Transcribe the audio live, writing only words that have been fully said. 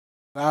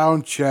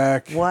Sound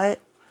check. What?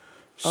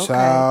 Okay.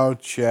 Sound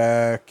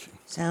check.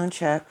 Sound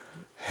check.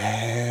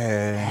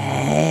 Hey.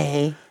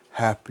 Hey.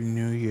 Happy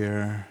New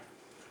Year.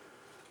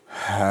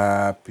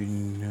 Happy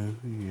New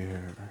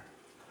Year.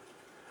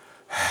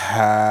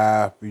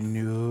 Happy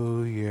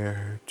New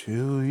Year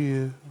to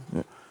you.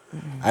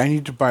 I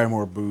need to buy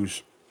more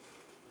booze.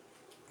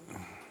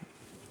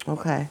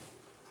 Okay.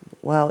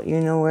 Well, you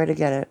know where to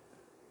get it.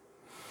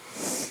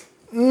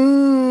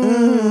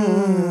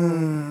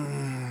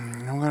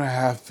 I'm going to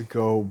have to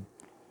go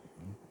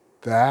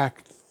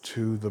back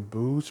to the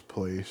booze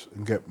place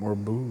and get more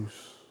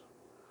booze.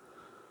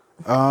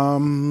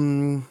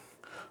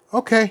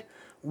 Okay.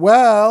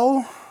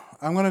 Well,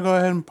 I'm going to go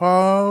ahead and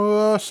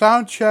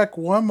sound check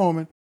one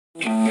moment.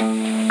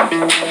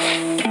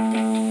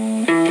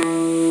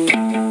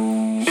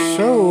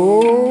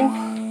 So,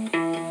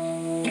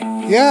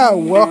 yeah,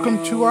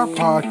 welcome to our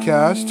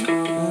podcast.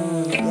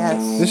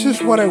 Yes. This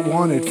is what I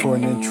wanted for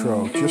an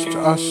intro. Just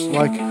us,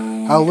 like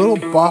a little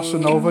bossa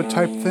nova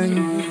type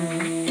thing.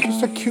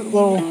 Just a cute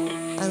little...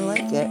 I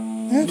like it.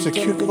 Yeah, it's You a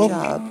did cute a good little...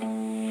 job.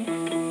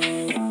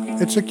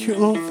 It's a cute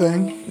little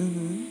thing.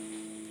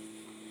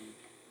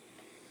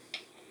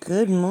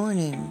 Good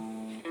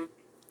morning.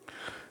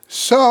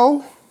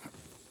 So,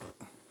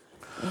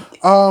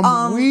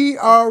 we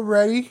are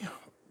ready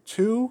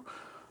to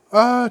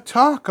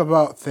talk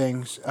about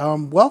things.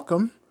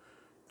 Welcome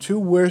to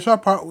Where's Our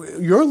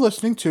You're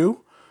listening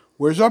to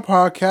Where's Our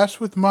Podcast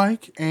with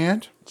Mike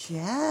and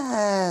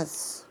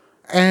Yes.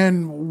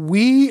 and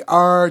we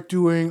are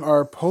doing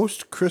our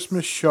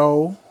post-Christmas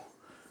show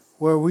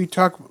where we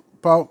talk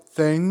about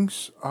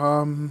things.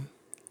 What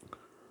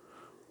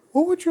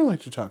would you like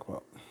to talk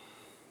about?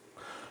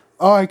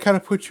 Oh, I kind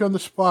of put you on the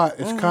spot.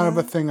 It's kind of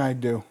a thing I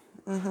do.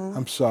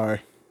 I'm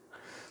sorry.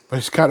 But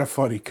it's kind of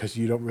funny because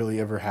you don't really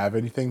ever have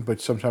anything,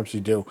 but sometimes you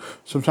do.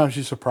 Sometimes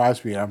you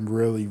surprise me. I'm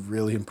really,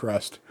 really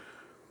impressed.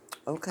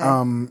 Okay.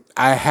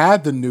 I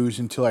had the news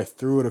until I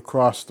threw it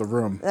across the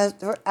room.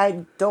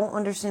 I don't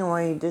understand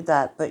why you did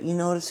that, but you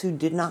notice who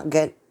did not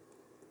get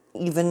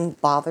even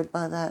bothered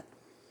by that?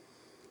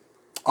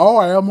 Oh,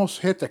 I almost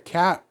hit the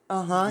cat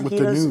with He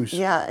the does, news.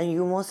 Yeah, and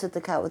you almost hit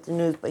the cat with the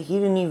news, but he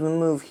didn't even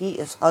move. He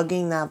is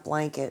hugging that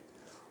blanket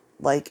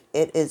like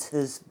it is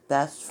his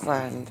best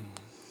friend.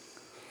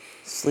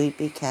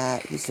 Sleepy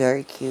cat. He's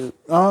very cute.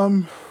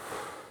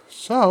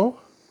 So,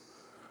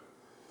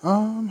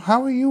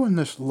 how are you in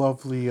this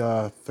lovely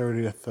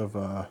 30th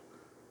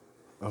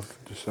of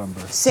December?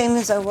 Same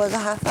as I was a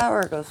half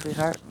hour ago,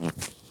 sweetheart.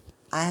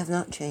 I have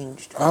not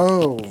changed.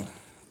 Oh,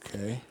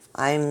 okay.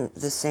 I'm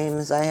the same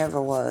as I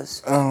ever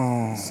was.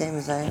 Oh. Same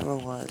as I ever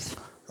was.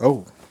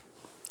 Oh.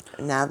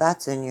 Now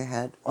that's in your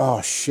head.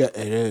 Oh, shit,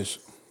 it is.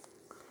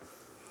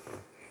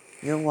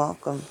 You're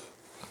welcome.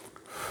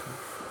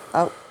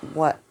 Oh,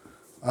 what?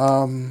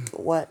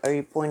 What are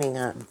you pointing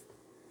at?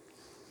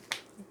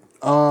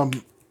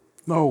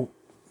 No.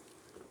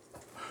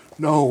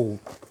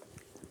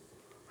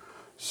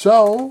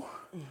 So,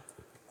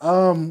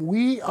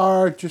 we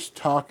are just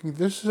talking.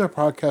 This is a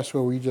podcast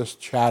where we just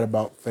chat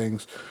about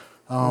things.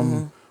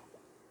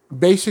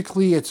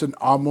 Basically, it's an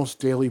almost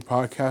daily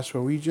podcast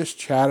where we just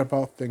chat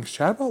about things,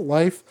 chat about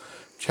life,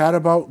 chat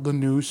about the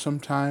news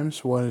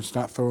sometimes when it's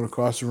not thrown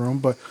across the room.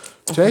 But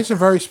today's a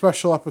very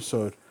special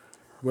episode.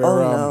 Where, Oh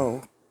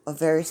no, a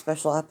very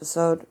special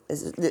episode.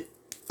 Is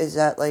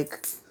that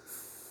like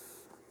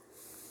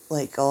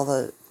all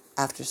the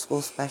after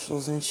school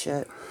specials and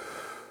shit?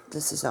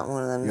 This is not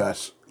one of them.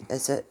 Yes.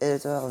 Is it?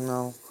 Oh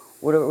no.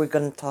 What are we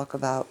going to talk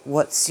about?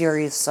 What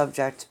serious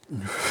subject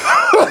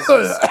is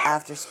this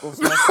after school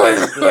special going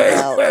to be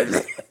about?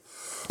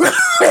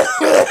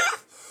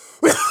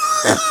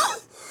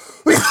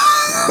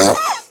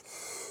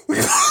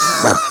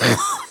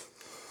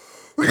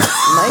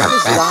 Mike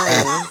is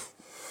dying.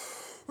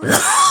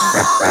 Mike,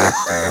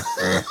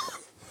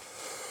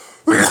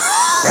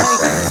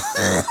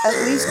 at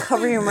least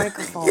cover your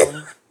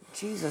microphone.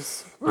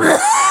 Jesus.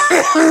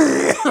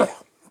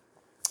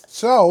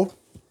 So,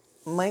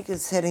 Mike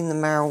is hitting the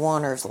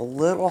marijuana a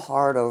little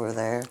hard over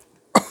there.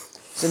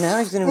 So now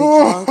he's going to be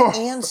drunk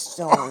and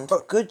stoned.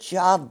 Good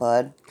job,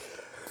 bud.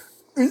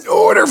 in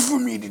order for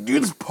me to do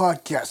this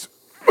podcast,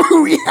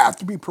 we have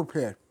to be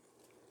prepared.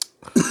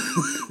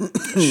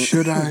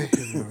 Should I?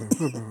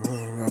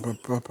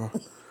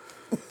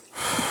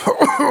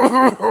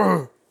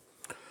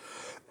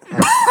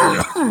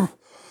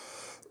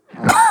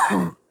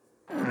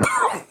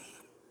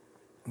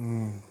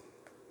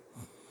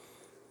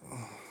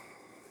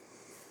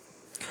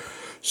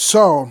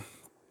 So,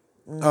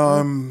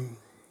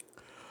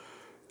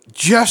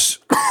 just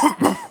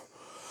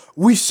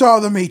we saw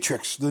the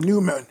Matrix, the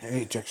new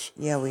Matrix.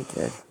 Yeah, we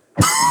did.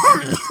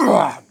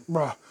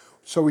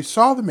 So we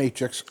saw the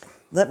Matrix.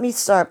 Let me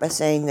start by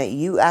saying that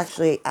you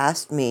actually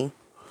asked me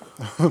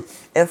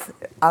if,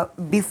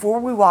 before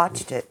we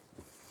watched it,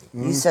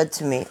 you said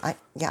to me, I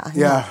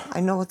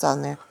know what's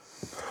on there.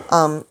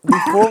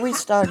 Before we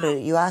started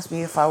it, you asked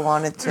me if I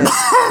wanted to,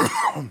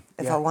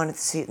 I wanted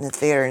to see it in the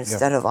theater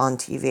instead of on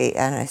TV,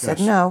 and I said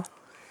no.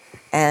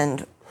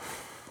 And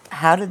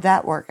How did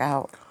that work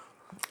out?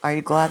 Are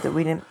you glad that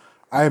we didn't?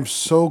 I am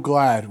so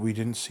glad we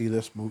didn't see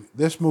this movie.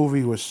 This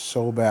movie was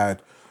so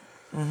bad.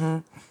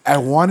 I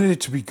wanted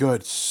it to be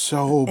good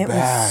so It was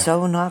bad.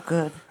 so not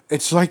good.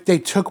 It's like they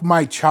took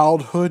my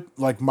childhood,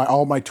 like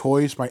all my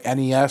toys, my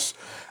NES,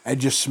 and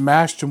just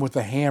smashed them with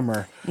a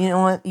hammer. You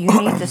know what? You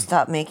need to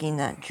stop making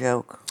that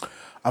joke.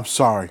 I'm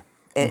sorry.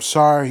 I'm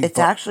sorry. It's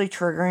actually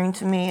triggering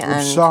to me, and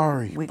I'm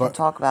sorry. we can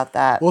talk about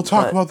that. We'll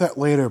talk about that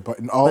later. But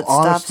in all But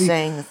honesty, stop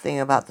saying the thing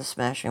about the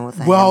smashing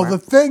with a well, hammer.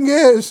 the thing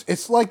is,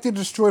 it's like they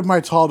destroyed my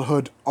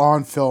childhood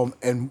on film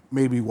and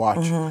made me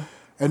watch,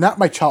 and not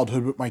my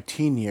childhood, but my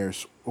teen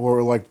years,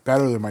 or like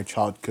better than my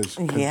child because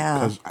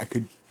I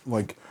could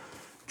like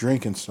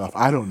drink and stuff.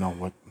 I don't know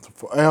what.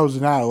 I was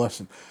an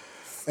adolescent,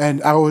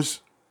 and I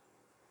was.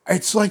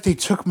 It's like they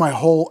took my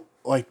whole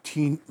my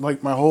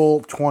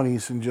whole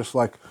 20s and just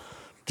like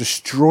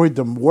destroyed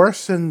them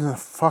worse than the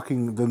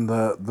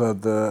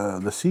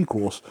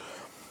sequels.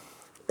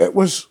 It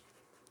was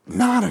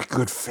not a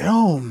good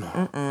film.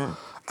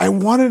 I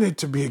wanted it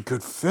to be a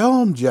good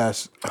film,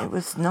 Jess. It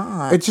was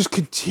not. It just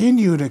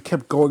continued. It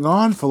kept going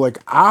on for like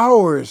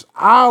hours.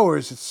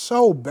 It's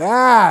so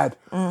bad.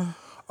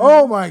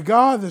 Oh my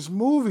God, this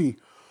movie.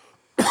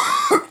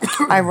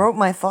 I wrote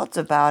my thoughts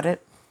about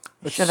it.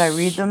 Should I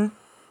read them?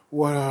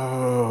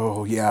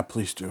 Whoa, yeah,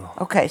 please do.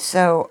 Okay,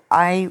 so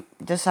I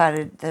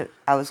decided that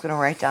I was going to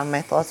write down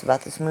my thoughts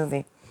about this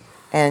movie.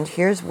 And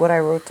here's what I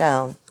wrote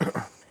down.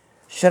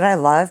 Should I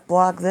live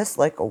blog this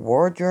like a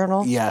war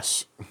journal?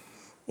 Yes.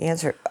 The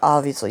answer,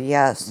 obviously,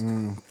 yes.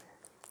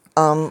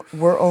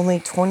 We're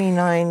only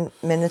 29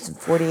 minutes and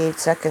 48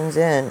 seconds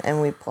in,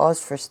 and we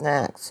paused for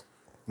snacks.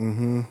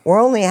 We're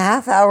only a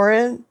half hour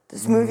in.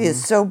 This movie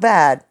is so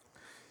bad.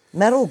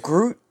 Metal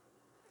Groot.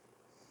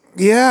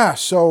 Yeah,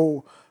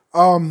 so...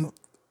 So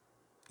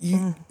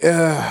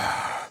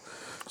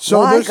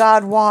why,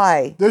 God,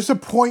 why? There's a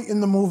point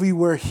in the movie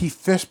where he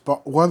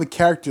one of the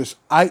characters.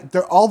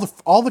 They're all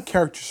the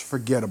characters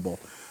forgettable.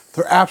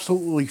 They're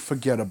absolutely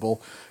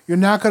forgettable. You're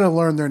not going to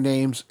learn their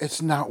names. It's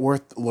not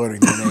worth learning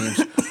their names.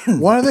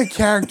 One of the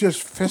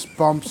characters fist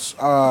bumps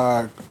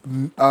a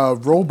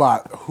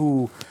robot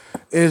who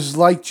is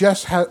like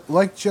Jess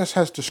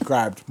has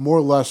described, more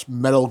or less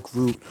Metal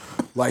Groot,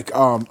 like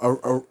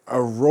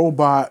a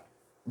robot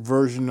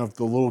version of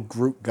the little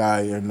Groot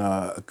guy in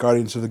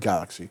Guardians of the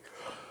Galaxy.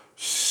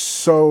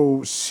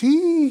 So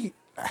she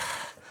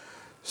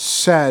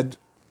said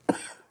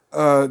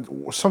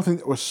something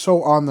that was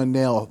so on the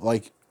nail.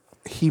 Like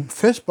he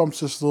fist bumps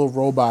this little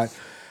robot,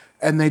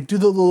 and they do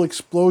the little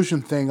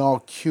explosion thing, all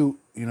cute,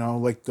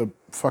 like the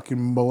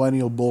fucking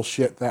millennial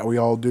bullshit that we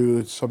all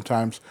do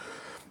sometimes.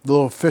 The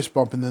little fist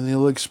bump, and then the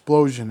little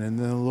explosion, and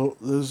then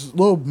this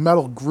little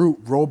Metal Groot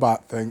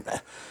robot thing.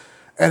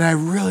 And I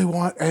really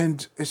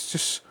and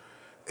it's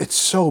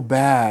so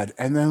bad.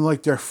 And then,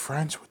 like, they're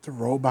friends with the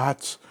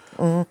robots.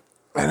 And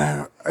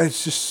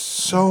it's just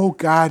so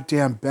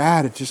goddamn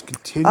bad. It just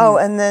continues. Oh,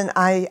 and then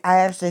I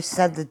actually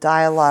said the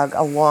dialogue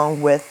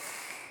along with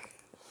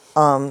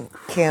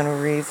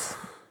Keanu Reeves.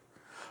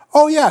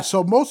 Oh, yeah.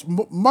 So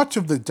much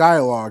of the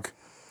dialogue.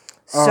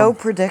 So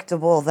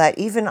predictable that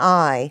even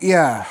I,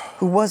 yeah,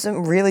 who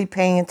wasn't really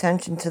paying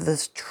attention to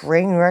this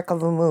train wreck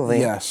of a movie.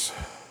 Yes.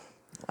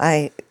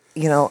 At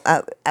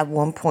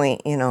one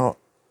point,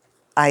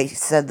 I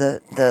said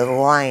the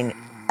line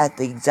at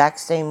the exact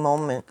same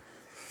moment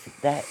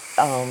that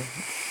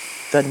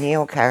the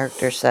Neo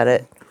character said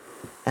it,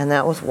 and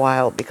that was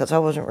wild because I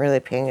wasn't really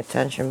paying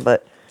attention,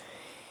 but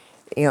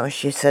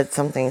she said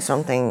something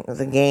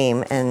the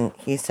game, and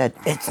he said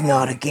it's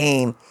not a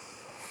game,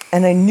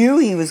 and I knew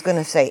he was going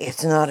to say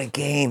it's not a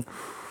game,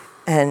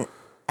 and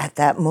at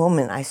that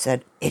moment I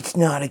said it's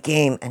not a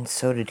game, and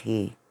so did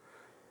he.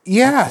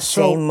 Yeah,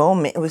 same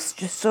moment. It was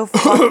just so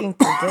fucking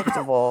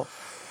predictable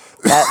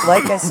that,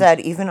 like I said,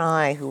 even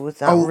I, who was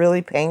not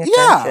really paying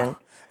attention,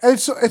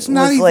 it's not was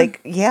even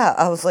like,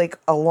 I was like,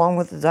 along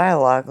with the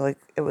dialogue, like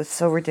it was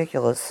so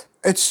ridiculous.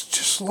 It's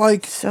just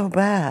like so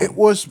bad. It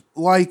was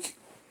like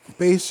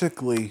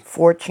basically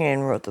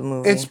 4chan wrote the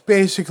movie. It's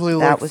basically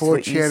like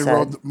 4chan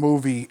wrote the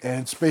movie,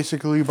 and it's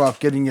basically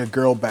about getting a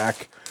girl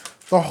back.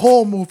 The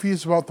whole movie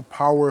is about the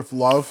power of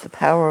love. The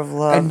power of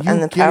love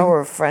and the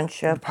power of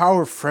friendship. The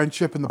power of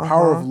friendship and the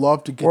power of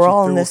love to get We're you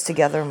all through. in this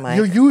together, Mike.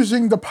 You're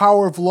using the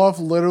power of love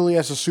literally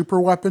as a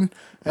super weapon,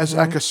 as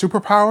like a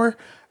superpower,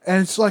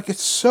 and it's like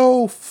it's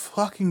so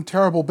fucking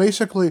terrible.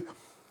 Basically,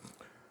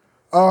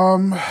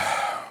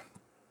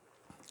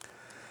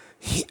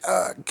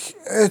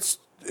 it's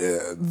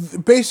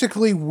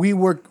basically we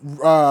were.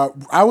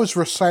 I would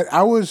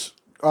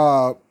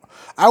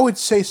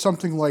say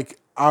something like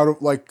out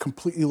of like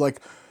completely like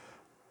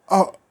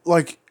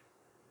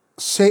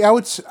say I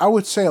would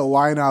say a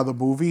line out of the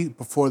movie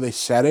before they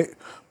said it,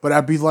 but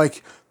I'd be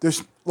like,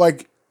 there's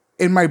like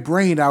in my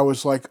brain I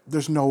was like,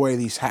 there's no way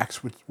these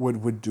hacks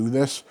would do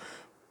this,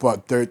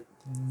 but there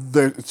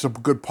it's a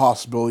good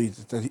possibility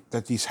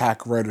that these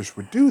hack writers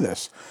would do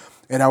this,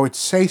 and I would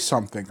say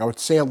something. I would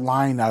say a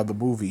line out of the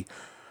movie,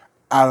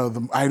 I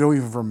don't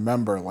even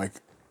remember like.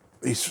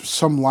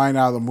 some line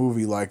out of the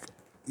movie, like,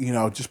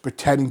 just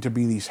pretending to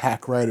be these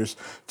hack writers,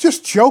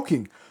 just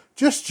joking.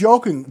 Just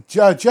joking.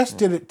 Jess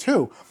did it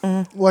too.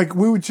 Like,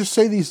 we would just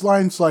say these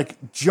lines, like,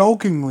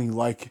 jokingly,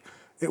 like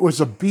it was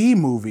a B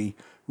movie.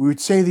 We would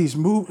say these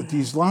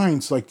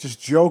lines, like,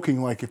 just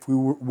joking, like if we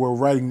were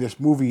writing this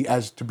movie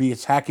as to be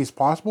as hacky as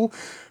possible.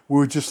 We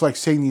were just, like,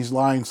 saying these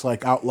lines,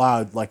 like, out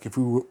loud, like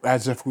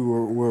as if we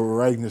were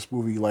writing this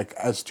movie, like,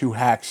 as two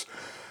hacks.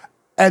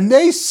 And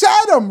they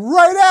said them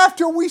right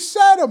after we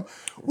said them.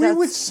 We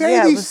would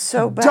say these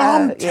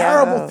dumb,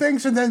 terrible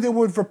things, and then they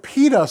would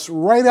repeat us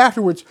right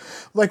afterwards.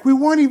 Like, we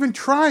weren't even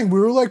trying. We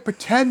were, like,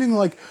 pretending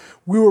like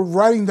we were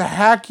writing the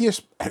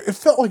hackiest. It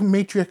felt like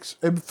Matrix.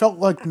 It felt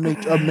like a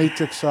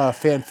Matrix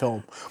fan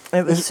film.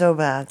 It was so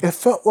bad. It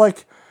felt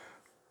like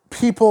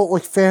people,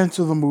 like fans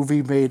of the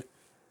movie, made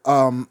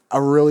a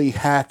really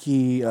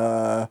hacky,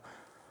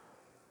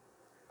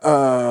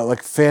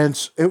 like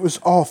fans. It was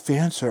all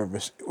fan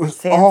service. It was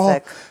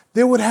Fanfic.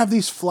 They would have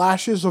these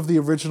flashes of the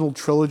original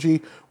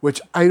trilogy,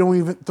 which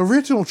the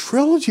original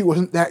trilogy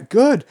wasn't that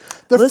good.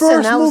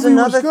 Listen, that was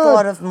another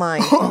thought of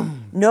mine.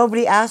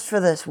 Nobody asked for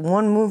this.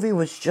 One movie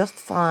was just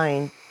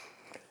fine,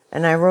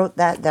 and I wrote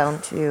that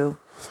down too.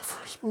 The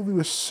first movie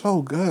was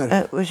so good.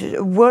 It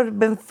would have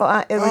been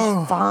fine. It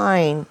was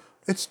fine.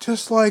 It's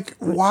just like,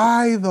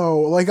 why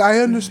though? Like, I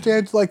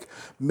understand, like,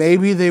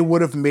 maybe they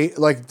would have made,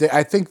 like,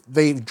 I think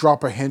they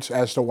drop a hint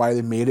as to why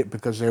they made it,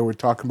 because they were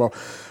talking about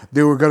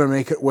they were going to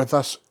make it with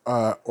us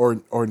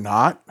or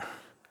not.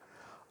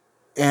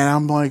 And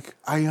I'm like,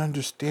 I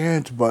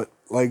understand, but,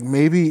 like,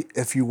 maybe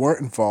if you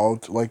weren't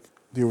involved, like,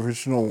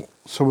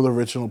 some of the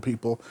original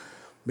people,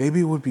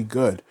 maybe it would be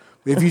good.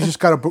 Maybe you just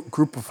got a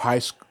group of high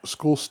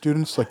school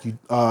students, like when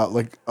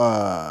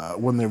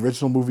the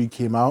original movie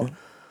came out.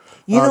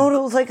 You know what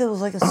it was like? It was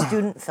like a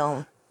student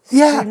film.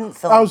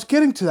 I was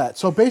getting to that.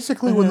 So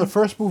basically, when the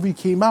first movie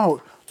came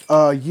out,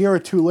 a year or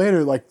two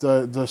later, like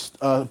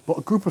the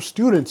group of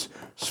students,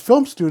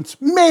 film students,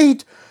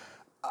 made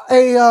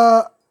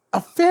a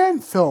fan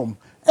film,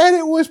 and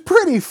it was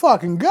pretty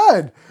fucking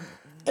good.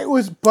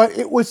 But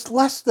it was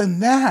less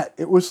than that.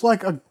 It was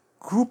like a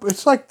group.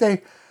 It's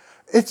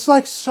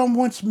like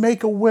someone's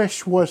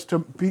Make-A-Wish was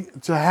to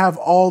have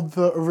all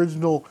the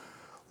original,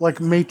 like,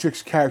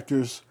 Matrix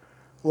characters,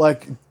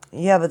 like.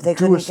 Yeah, but they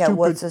couldn't get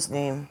what's his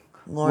name?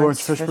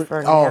 Lawrence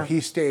Fishburne. Oh,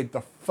 he stayed the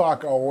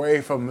fuck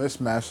away from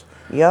this mess.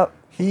 Yep.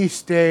 He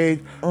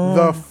stayed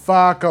the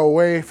fuck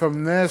away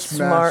from this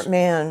Smart mess.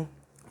 Man.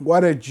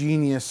 What a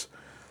genius.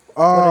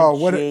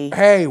 Oh,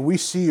 hey, we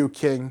see you,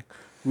 King.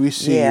 We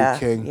see you,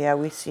 King. Yeah,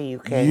 we see you,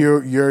 King.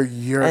 You're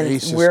and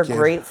aces, we're kid.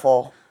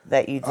 Grateful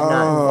that you did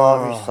not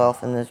involve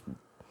yourself in this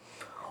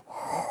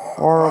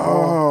horrible.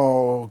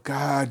 Oh,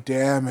 god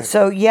damn it.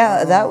 So,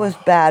 that was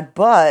bad,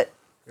 but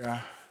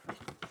yeah.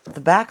 The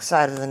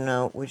backside of the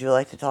note, would you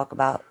like to talk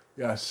about?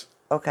 Yes.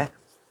 Okay.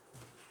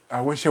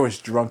 I wish I was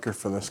drunker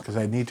for this, because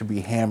I need to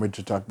be hammered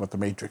to talk about the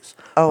Matrix.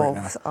 Oh, right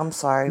now. I'm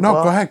sorry.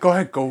 No, go ahead.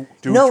 Go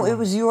do it. No, it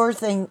was your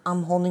thing.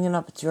 I'm holding it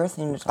up. It's your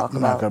thing to talk about.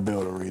 I'm not going to be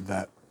able to read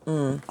that.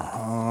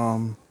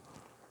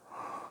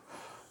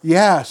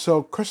 Yeah,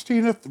 so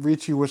Christina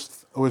Ricci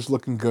was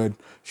looking good.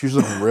 She was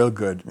looking real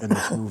good in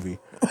this movie.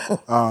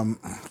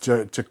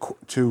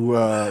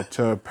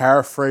 To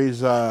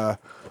paraphrase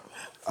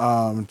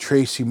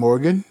Tracy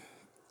Morgan,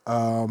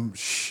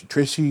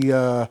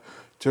 to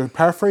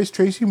paraphrase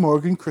Tracy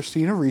Morgan,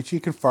 Christina Ricci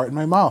can fart in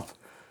my mouth.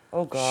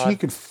 Oh God, she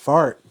could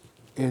fart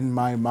in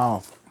my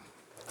mouth.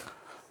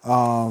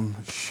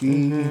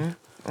 She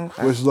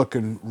was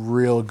looking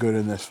real good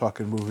in this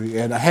fucking movie.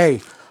 And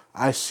hey,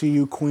 I see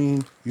you,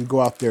 Queen. You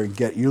go out there and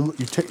get you.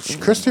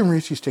 Christina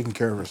Ricci's taking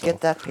care of herself.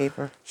 Get that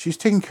paper. She's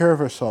taking care of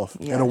herself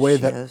in a way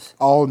that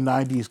all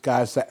 '90s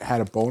guys that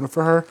had a boner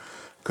for her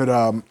could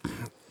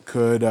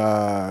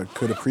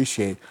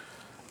appreciate.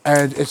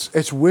 And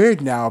it's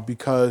weird now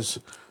because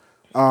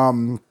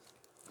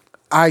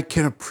I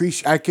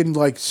can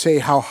like say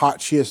how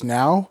hot she is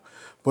now,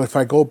 but if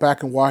I go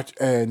back and watch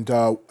and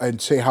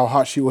say how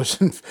hot she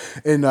was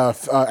in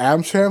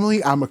Addams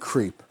Family, I'm a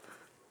creep.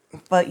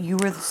 But you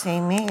were the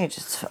same age.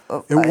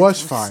 It was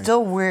fine.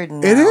 Still weird now.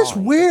 It is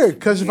weird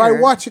because if I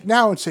watch it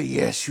now and say,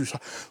 yes, she was...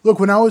 Look,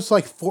 when I was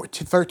like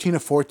 13 or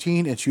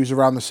 14 and she was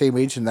around the same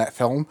age in that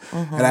film,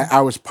 and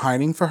I was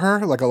pining for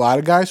her like a lot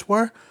of guys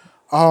were,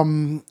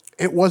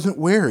 it wasn't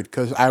weird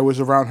because I was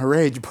around her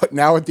age. But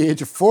now at the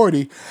age of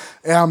 40,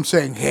 I'm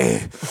saying,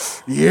 hey,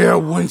 yeah,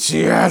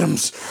 Wincy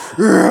Adams.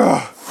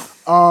 Yeah.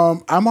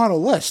 I'm on a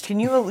list.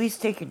 Can you at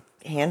least take your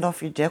hand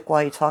off your dick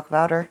while you talk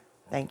about her?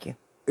 Thank you.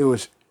 It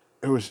was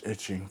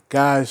itching.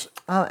 Guys.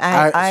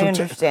 I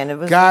understand. It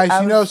was,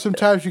 guys,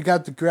 sometimes you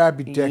got to grab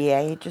your dick.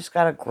 Yeah, you just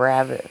got to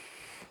grab it.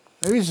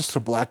 Maybe it's just a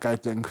black guy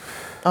thing.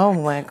 Oh,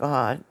 my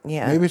God.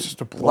 Yeah. Maybe it's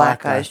just a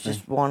black guy guys thing.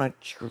 just want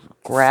to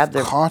grab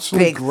their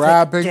constantly big,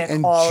 grabbing thick dick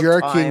and all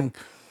jerking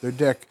their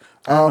dick.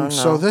 So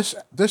know.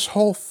 this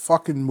whole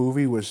fucking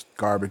movie was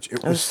garbage.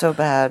 It was so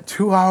bad.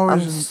 2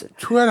 hours and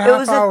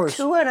 2.5 hours.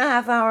 It was a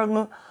 2.5 hour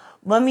movie.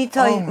 Let me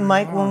tell you,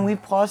 Mike, when we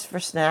paused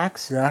for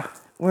snacks,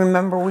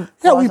 Remember we paused,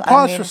 Yeah, we I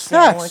paused made for a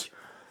snacks.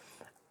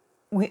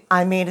 sandwich.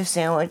 I made a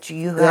sandwich.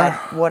 You had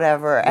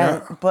whatever,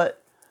 and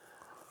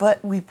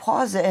but we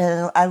paused it,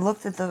 and I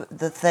looked at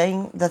the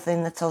thing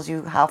that tells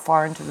you how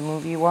far into the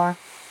movie you are,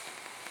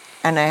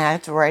 and I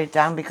had to write it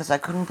down because I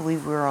couldn't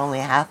believe we were only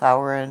a half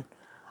hour in.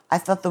 I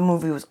thought the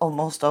movie was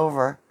almost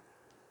over.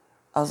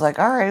 I was like,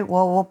 all right,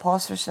 well, we'll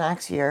pause for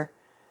snacks here.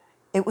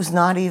 It was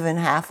not even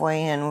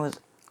halfway in. It was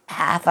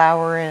half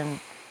hour in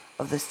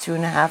of this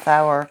 2.5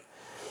 hour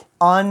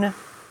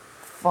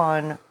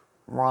unfun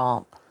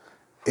romp.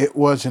 It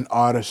was an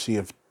odyssey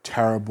of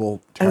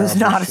terrible, It terrible was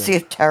an odyssey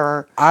shit. of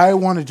terror. I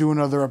want to do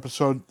another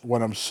episode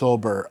when I'm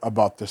sober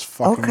about this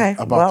fucking Okay,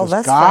 about well, this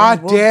that's fine.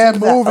 goddamn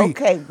We'll do that. movie.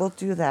 Okay, we'll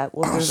do that.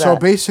 We'll do So that.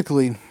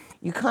 basically,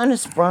 You kind of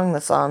sprung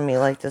this on me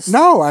like this.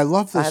 no, I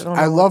love this. I don't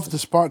I know love the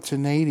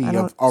spontaneity I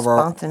don't of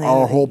our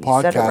whole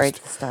You said it podcast. right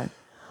this time.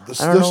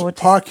 This I don't know what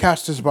to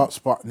podcast is about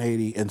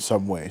spontaneity in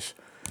some ways,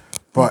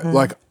 but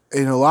like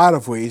in a lot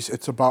of ways,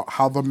 it's about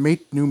how the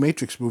new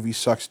Matrix movie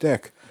sucks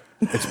dick.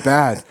 It's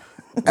bad,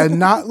 and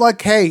not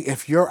like, hey,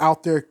 if you're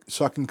out there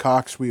sucking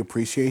cocks, we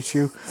appreciate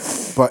you,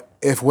 but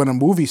if when a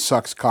movie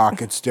sucks cock,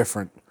 it's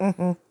different.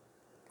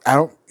 I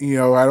don't.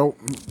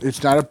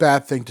 It's not a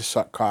bad thing to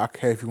suck cock.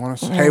 Hey, if you want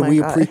to, hey, my we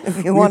God. appreciate.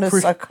 If you want to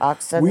suck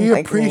cock, send we me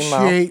like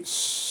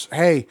appreciate.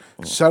 Hey,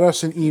 send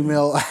us an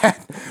email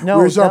at No,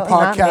 where's our no,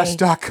 not me.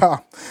 podcast.com.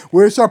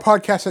 Where's our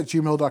podcast at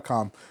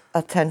gmail.com.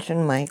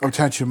 Attention, Mike.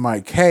 Attention,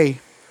 Mike. Hey,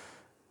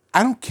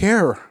 I don't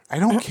care. I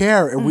don't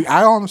care. And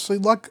I honestly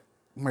like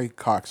my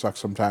cock suck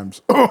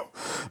sometimes.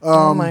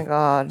 Oh my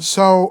God.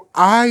 So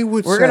I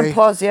would We're say going to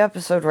pause the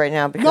episode right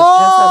now because No!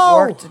 Jess has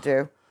work to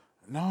do.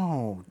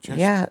 no.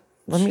 Yeah,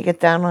 let me get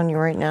down on you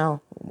right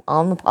now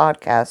on the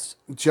podcast.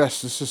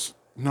 Jess, this is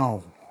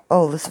no.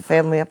 Oh, this is a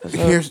family episode?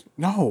 Here's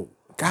no.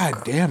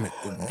 God damn it!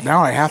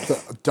 Now I have to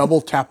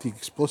double tap the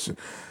explicit.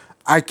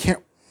 I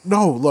can't.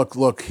 No,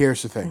 look.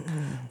 Here's the thing,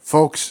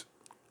 folks.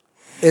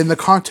 In the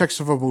context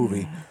of a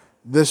movie,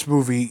 this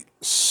movie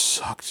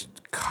sucked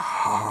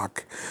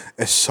cock.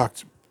 It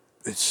sucked.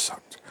 It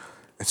sucked.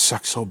 It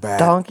sucked so bad.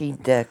 Donkey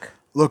dick.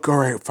 Look, all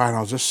right, fine.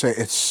 I'll just say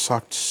it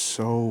sucked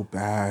so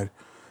bad.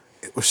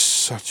 It was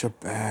such a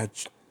bad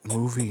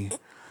movie.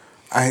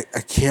 I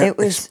can't It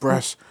was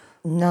express.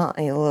 not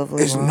a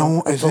lovely Is romp.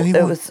 no- is It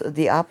anyone- was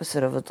the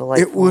opposite of a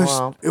delightful It was.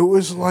 romp. It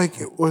was like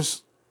it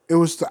was. It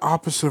was the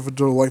opposite of a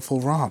delightful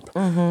romp.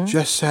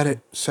 Just said it.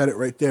 Said it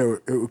right there.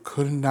 It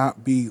could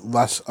not be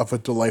less of a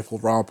delightful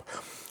romp.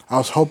 I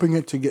was hoping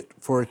it to get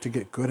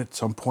good at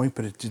some point,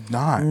 but it did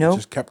not. Nope. It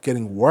just kept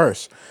getting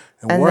worse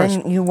and And worse.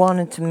 then you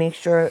wanted to make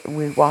sure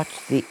we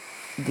watched the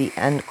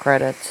end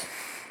credits.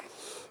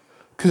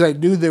 Because I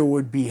knew there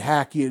would be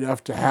hacky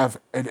enough to have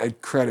a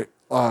credit.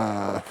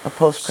 A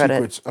post-credit.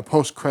 Sequence, a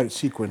post-credit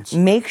sequence.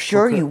 Make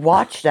sure you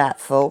watch that,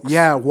 folks.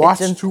 Yeah,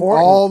 watch It's through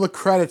important. all the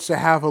credits to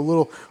have a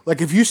little.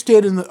 Like if you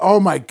stayed in the. Oh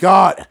my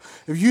God!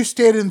 If you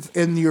stayed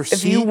in your seat.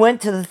 If you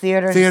went to the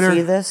theater to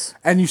see this,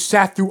 and you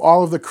sat through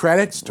all of the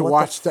credits to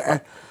watch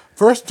the.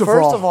 First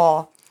of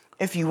all,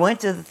 if you went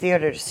to the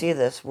theater to see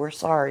this, we're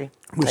sorry.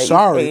 we're that you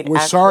sorry. paid We're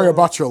sorry actual-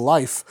 about your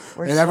life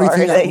We're and everything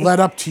sorry that that you- led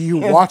up to you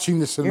watching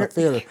this in the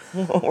theater.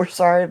 We're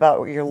sorry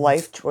about your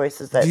life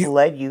choices that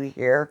led you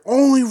here.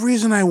 Only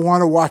reason I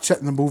want to watch that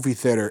in the movie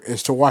theater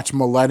is to watch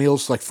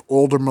millennials, like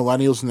older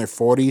millennials in their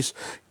 40s,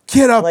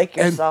 get up Like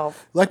and,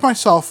 yourself. like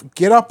myself,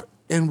 get up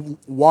and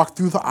walk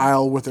through the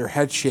aisle with their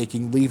head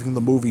shaking, leaving the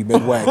movie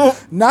midway.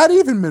 Not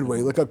even midway,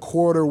 like a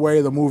quarter way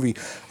of the movie.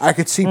 I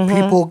could see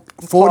people,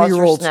 Pause for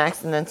 40-years,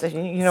 snacks and then say,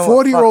 you know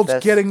what, 40-year-olds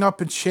fuck this. getting up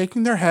and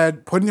shaking their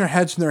head, putting their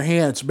heads in their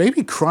hands,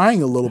 maybe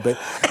crying a little bit,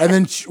 and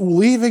then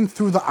leaving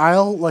through the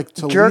aisle like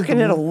to Jerking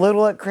leave it the a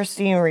little at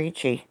Christine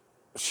Ricci.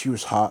 She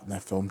was hot in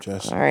that film,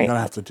 Jess. All right. You're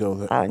gonna have to deal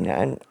with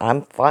it.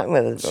 I'm fine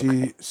with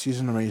it. She's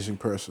an amazing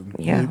person.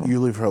 Yeah.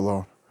 You leave her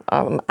alone.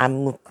 I'm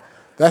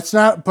That's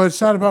not, but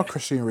it's not about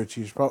Christina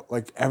Ricci. It's about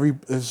like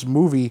this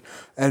movie,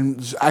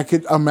 and I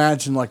could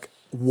imagine like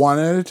one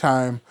at a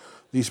time,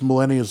 these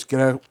millennials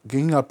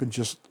getting up and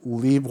just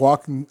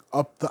walking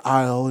up the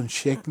aisle and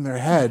shaking their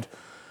head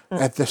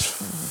at this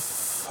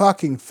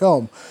fucking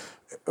film.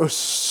 It was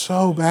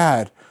so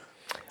bad.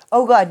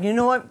 Oh God, you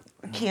know what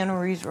Keanu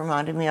Reeves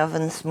reminded me of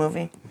in this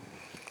movie?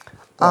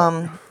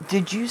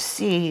 Did you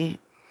see,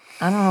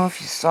 I don't know if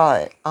you saw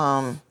it,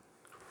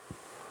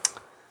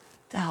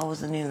 the hell was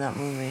the name of that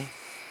movie?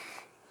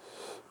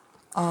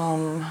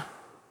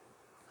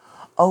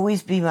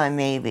 Always Be My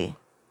Maybe.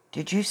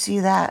 Did you see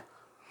that?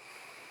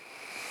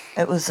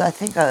 It was, I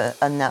think, a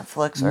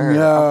Netflix or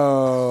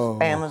No.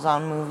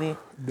 Amazon movie.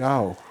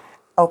 No.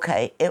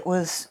 Okay, it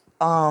was,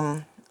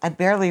 I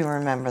barely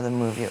remember the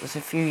movie. It was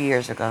a few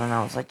years ago, and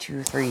I was like 2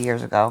 or 3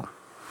 years ago.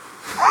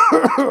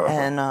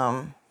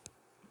 And,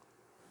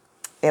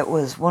 it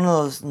was one of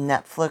those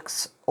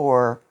Netflix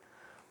or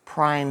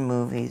Prime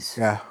movies.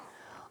 Yeah.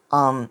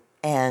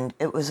 And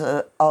it was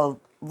a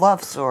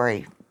love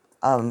story,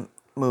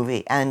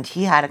 movie, and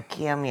he had a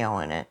cameo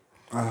in it.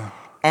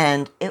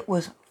 And it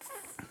was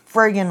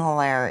friggin'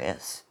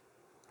 hilarious.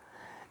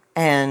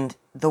 And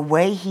the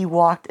way he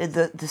walked,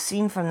 the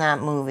scene from that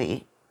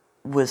movie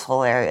was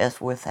hilarious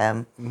with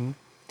him. Mm-hmm.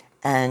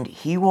 And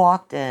he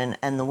walked in,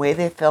 and the way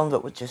they filmed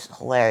it was just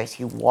hilarious.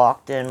 He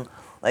walked in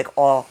like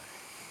all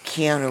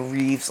Keanu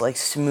Reeves, like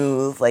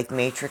smooth, like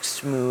Matrix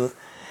smooth.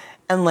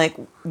 And like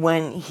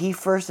when he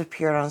first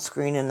appeared on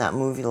screen in that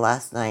movie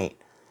last night,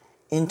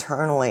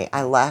 internally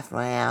I laughed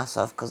my ass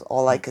off because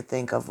all I could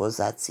think of was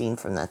that scene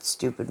from that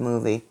stupid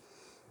movie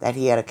that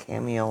he had a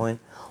cameo in.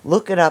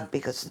 Look it up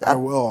because I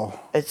will.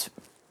 It's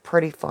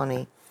pretty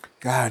funny.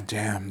 God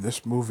damn,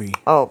 this movie.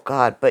 Oh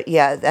God, but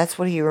yeah, that's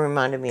what he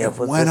reminded me of.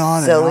 It went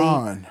on and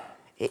on.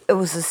 It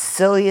was the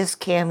silliest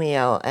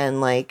cameo,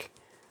 and like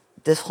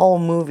this whole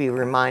movie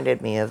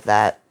reminded me of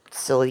that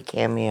silly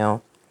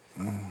cameo.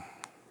 I'm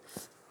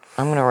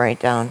gonna write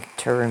down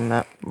to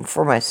remember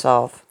for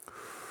myself.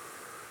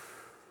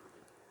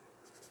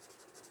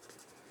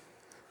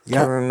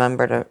 Yep. To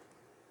remember to.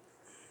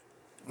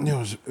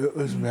 It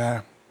was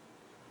bad.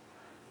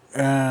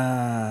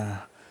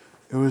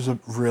 It was a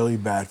really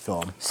bad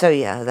film. So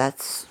yeah,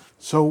 that's.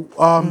 So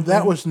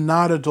that was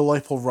not a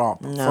delightful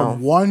romp. No.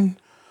 From 1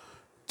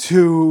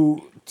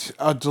 to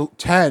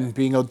 10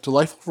 being a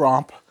delightful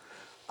romp,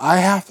 I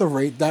have to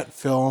rate that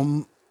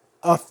film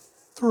a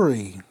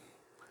 3.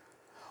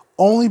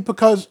 Only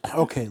because,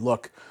 okay,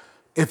 look,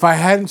 if I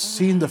hadn't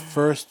seen the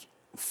first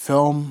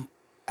film,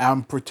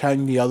 I'm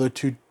pretending the other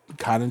two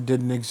kind of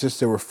didn't exist.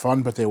 They were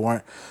fun, but they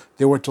weren't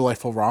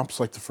delightful romps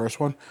like the first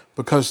one.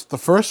 Because the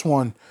first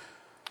one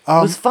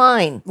was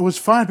fine. It was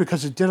fine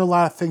because it did a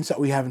lot of things that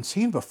we haven't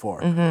seen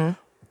before. Mm-hmm.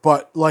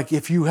 But like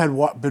if you had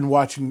been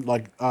watching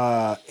like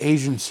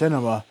Asian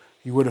cinema,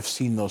 you would have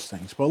seen those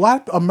things. But a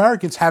lot of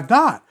Americans have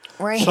not.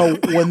 Right. So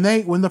when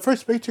the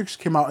first Matrix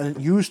came out and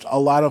it used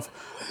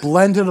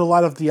blended a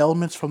lot of the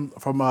elements from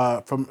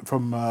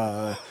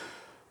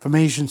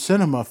Asian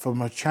cinema,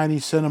 from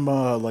Chinese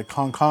cinema, like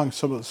Hong Kong,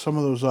 some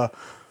of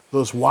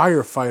those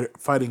wire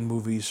fighting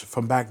movies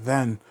from back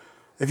then.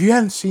 If you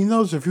hadn't seen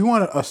those, if you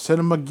want a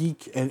cinema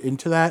geek and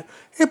into that,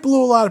 it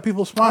blew a lot of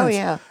people's minds. Oh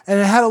yeah, and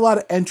it had a lot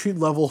of entry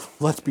level.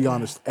 Let's be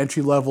honest,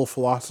 entry level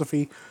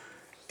philosophy,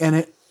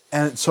 and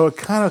so it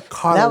kind of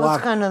caught that a lot.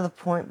 was kind of the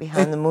point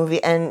behind the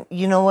movie. And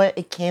you know what?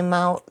 It came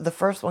out. The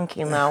first one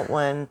came out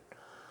when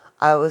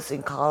I was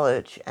in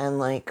college, and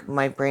like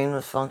my brain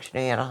was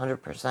functioning at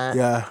 100%.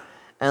 Yeah.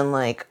 And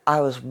like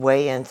I was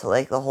way into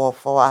like the whole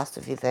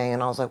philosophy thing,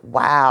 and I was like,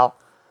 wow.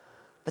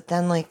 But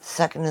then like the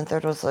second and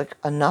third was like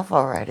enough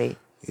already.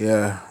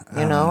 Yeah.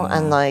 You know,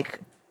 and like,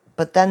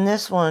 but then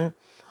this one,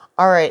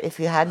 all right.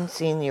 If you hadn't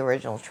seen the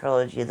original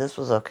trilogy, this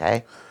was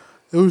okay.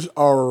 It was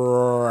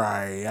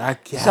alright, I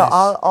guess. So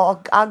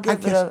I'll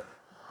give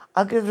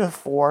it a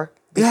 4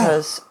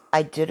 because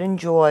I did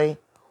enjoy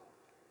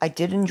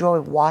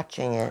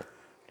watching it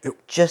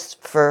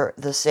just for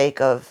the sake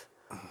of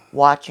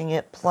watching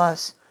it.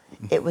 Plus,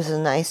 it was a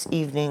nice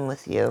evening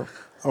with you.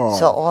 Oh.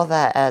 So all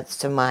that adds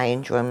to my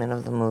enjoyment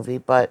of the movie.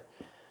 But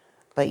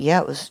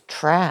yeah, it was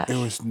trash. It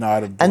was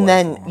not a. And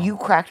then you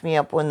cracked me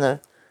up when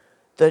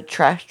the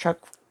trash truck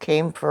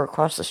came for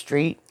across the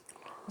street.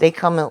 They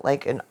come at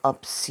like an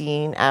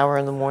obscene hour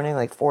in the morning,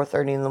 like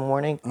 4:30 in the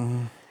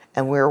morning,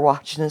 and we were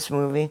watching this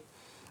movie,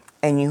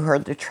 and you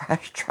heard the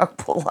trash truck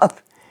pull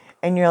up,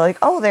 and you're like,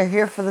 "Oh, they're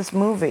here for this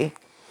movie,"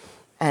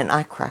 and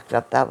I cracked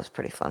up. That was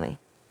pretty funny.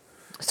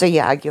 So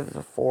yeah, I give it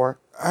a 4.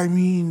 I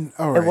mean,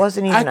 all right. It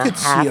wasn't even I could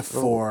see a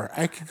 4.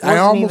 It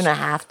wasn't even a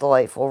half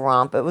delightful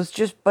romp. It was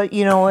just, but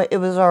you know what? It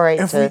was all right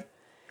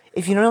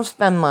if you don't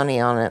spend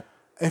money on it,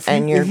 if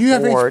you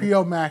have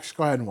HBO Max,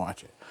 go ahead and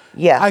watch it.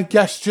 Yeah. I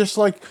guess just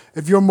like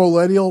if you're a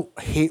millennial,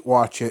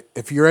 watch it.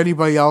 If you're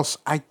anybody else,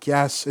 I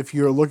guess if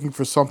you're looking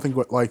for something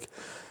with like,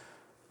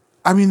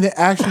 I mean, the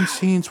action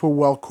scenes were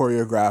well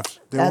choreographed.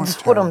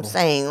 That's what I'm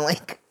saying.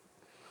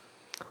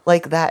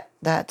 Like that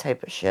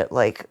type of shit.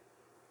 Like,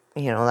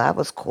 you know, that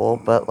was cool.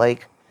 But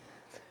like,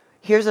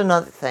 here's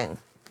another thing.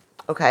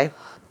 Okay.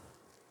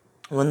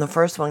 When the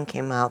first one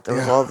came out, there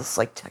was all this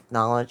like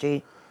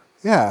technology.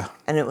 Yeah.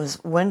 And it was,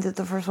 when did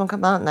the first one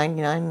come out?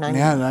 99, 90?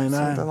 Yeah, 99.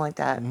 Something like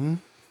that. Mm-hmm.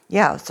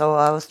 Yeah, so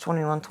I was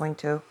 21,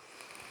 22.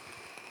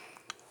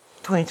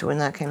 22 when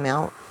that came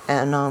out.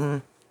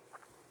 And,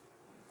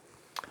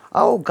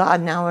 oh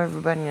God, now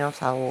everybody knows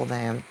how old I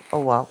am. Oh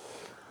well.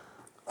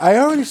 I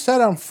already said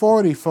I'm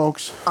 40,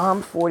 folks.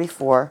 I'm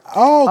 44.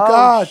 Oh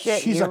God,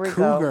 shit, she's a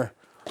cougar.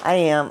 Go. I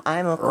am.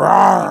 I'm a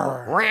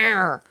cougar.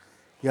 Rawr.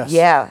 Yes.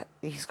 Yeah,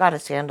 he's got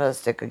his hand on the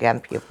stick again,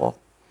 people.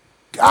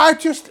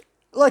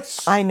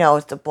 I know,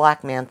 it's a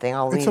black man thing.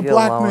 I'll leave you alone. It's a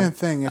black man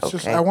thing. It's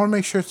just, I want to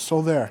make sure it's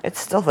still there. It's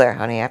still there,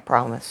 honey, I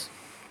promise.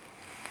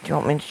 Do you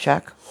want me to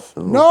check?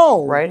 Ooh,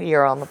 no! Right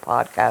here on the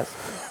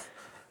podcast.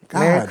 God,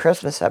 Merry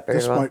Christmas, everyone.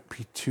 This might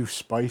be too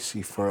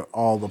spicy for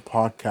all the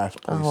podcast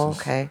places. Oh,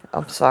 okay.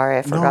 I'm sorry,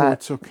 I forgot. No,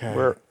 it's okay.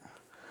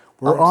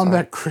 We're on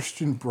that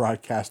Christian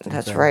broadcasting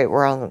That's thing. right.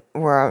 We're on.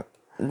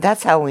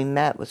 That's how we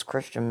met, was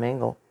Christian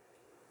Mingle.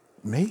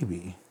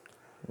 Maybe.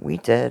 We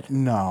did.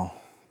 No,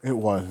 it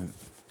wasn't.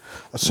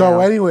 So,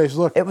 anyways,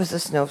 look. It was a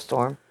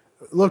snowstorm.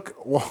 Look,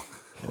 well,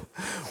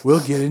 We'll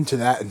get into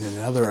that in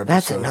another episode.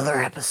 That's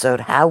another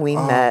episode. How we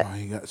met. Oh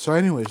my god! So,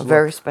 anyways, A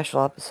very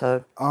special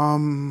episode.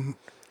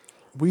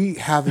 we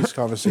have these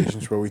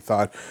conversations where we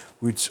thought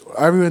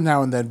every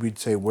now and then we'd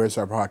say, "Where's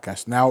our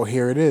podcast?" Now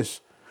here it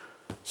is.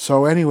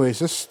 So, anyways,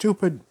 this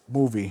stupid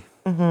movie.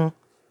 Mm-hmm.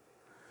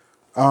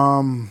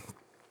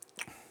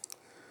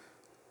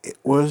 It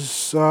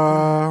was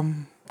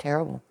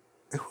Terrible.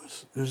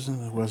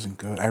 It wasn't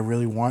good. I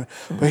really want,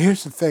 but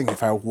here's the thing: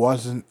 if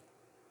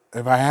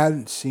I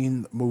hadn't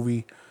seen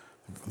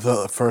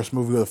the first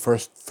movie or the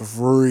first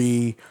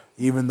three,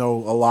 even though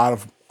a lot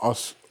of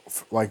us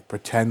like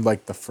pretend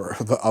like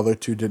the other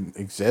two didn't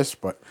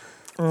exist, but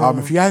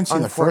if you hadn't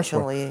seen the first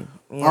one,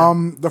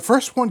 the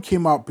first one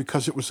came out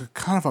because it was a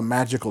kind of a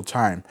magical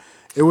time.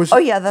 It was. Oh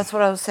yeah, that's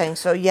what I was saying.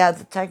 So yeah,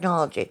 the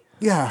technology.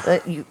 Yeah.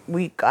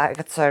 I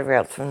got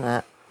sidetracked from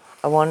that.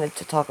 I wanted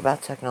to talk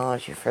about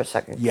technology for a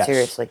second. Yes.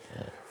 Seriously.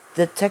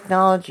 The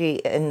technology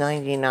in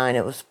 '99,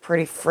 it was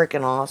pretty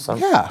freaking awesome.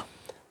 Yeah.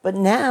 But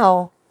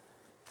now,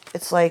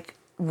 it's like,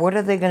 what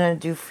are they going to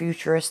do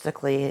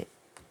futuristically,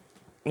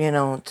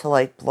 to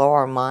like blow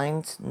our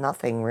minds?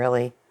 Nothing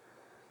really.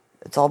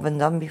 It's all been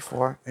done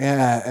before.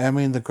 Yeah, I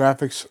mean the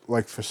graphics,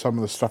 like for some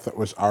of the stuff that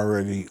was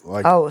already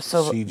like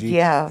CG,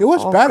 yeah, it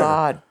was better.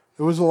 God.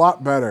 It was a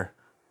lot better.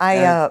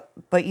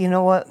 But you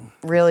know what?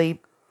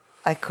 Really,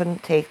 I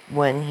couldn't take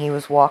when he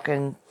was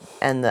walking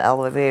and the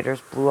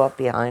elevators blew up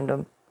behind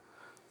him.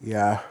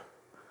 Yeah.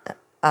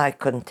 I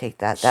couldn't take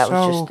that. That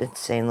was just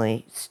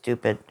insanely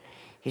stupid.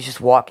 He's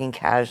just walking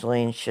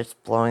casually and shit's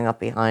blowing up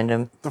behind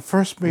him. The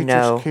first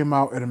Matrix came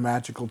out at a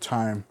magical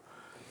time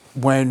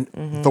when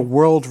the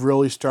world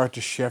really started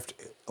to shift,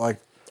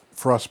 like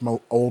for us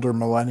older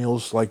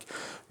millennials, like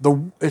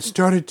it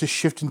started to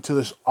shift into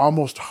this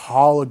almost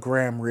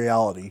hologram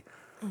reality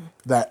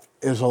that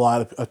is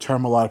a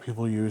term a lot of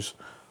people use,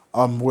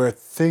 where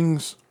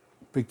things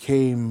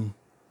became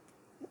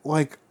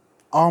like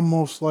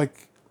almost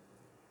like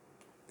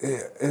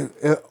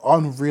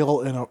unreal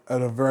in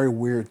a very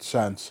weird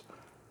sense.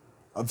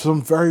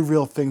 Some very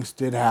real things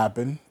did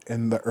happen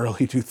in the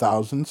early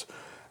 2000s,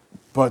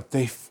 but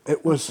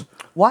it was.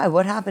 Why?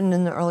 What happened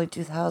in the early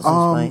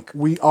 2000s, Mike?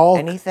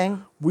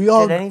 Anything?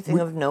 Did anything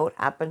of note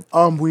happen?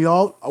 We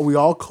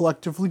all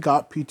collectively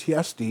got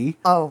PTSD.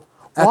 Oh,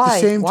 at why?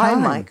 the same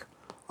time. Why, Mike?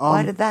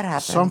 Why did that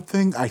happen?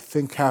 Something I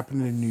think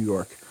happened in New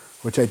York,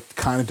 which I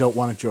kind of don't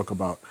want to joke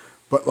about.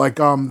 But like,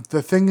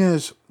 the thing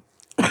is,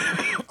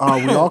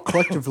 we all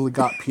collectively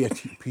got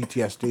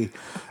PTSD,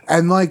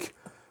 and like,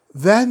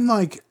 then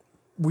like,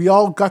 we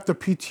all got the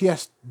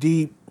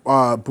PTSD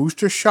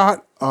booster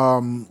shot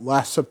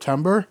last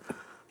September.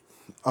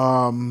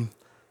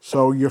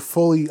 So you're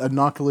fully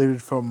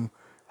inoculated from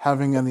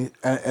having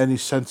any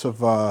sense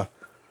of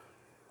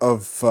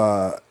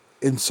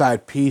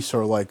inside peace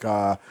or like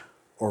or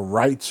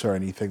rights or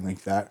anything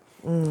like that.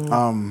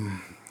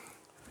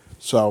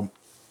 So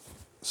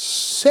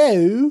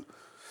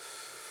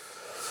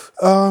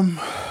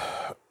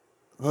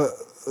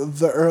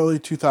the early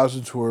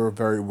 2000s were a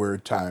very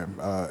weird time.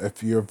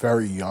 If you're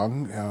very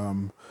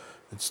young,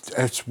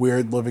 it's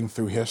weird living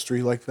through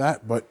history like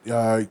that, but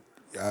I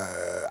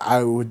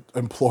would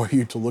implore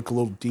you to look a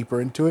little deeper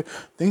into it.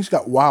 Things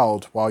got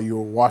wild while you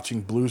were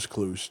watching Blue's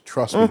Clues.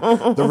 Trust me.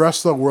 The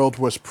rest of the world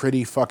was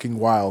pretty fucking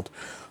wild.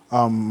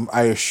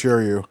 I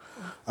assure you.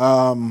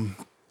 But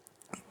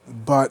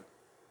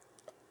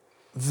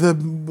the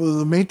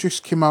Matrix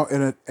came out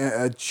in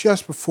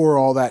just before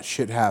all that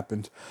shit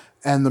happened,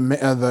 and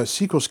the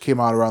sequels came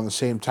out around the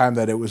same time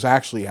that it was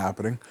actually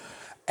happening,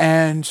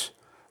 and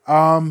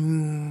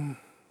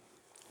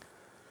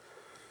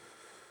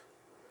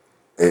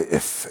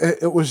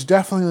it was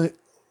definitely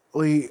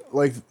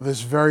like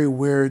this very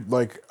weird,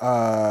 like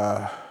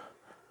a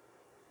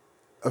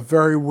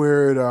very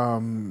weird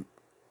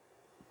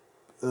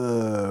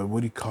what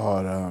do you call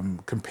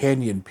it,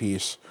 companion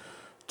piece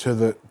to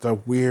the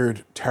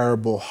weird,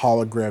 terrible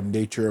hologram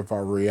nature of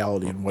our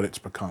reality and what it's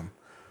become.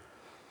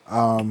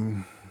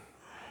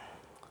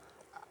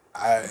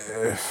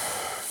 It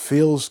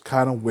feels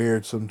kind of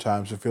weird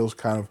sometimes. It feels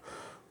kind of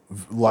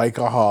like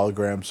a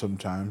hologram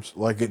sometimes.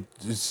 Like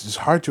it's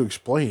hard to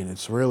explain.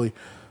 It's really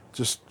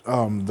just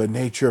the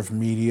nature of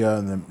media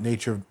and the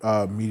nature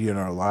of media in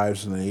our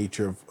lives and the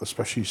nature of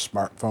especially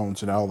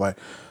smartphones and all that,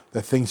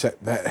 the things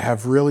that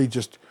have really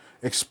just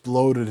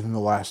exploded in the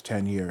last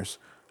 10 years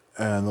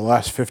and the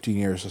last 15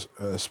 years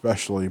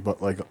especially. But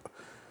like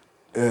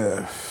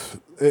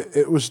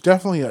it was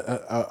definitely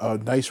a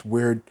nice,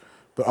 weird,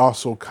 but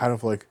also kind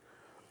of like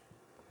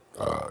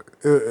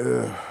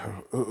it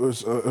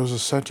was a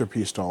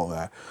centerpiece to all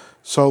that.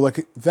 So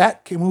like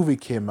that movie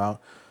came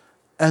out,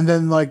 and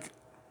then like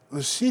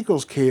the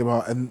sequels came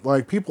out, and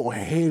like people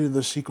hated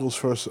the sequels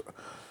for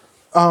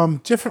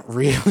different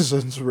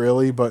reasons,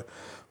 really. But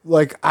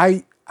like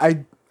I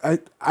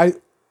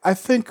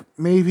think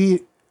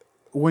maybe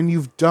when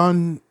you've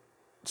done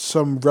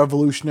some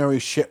revolutionary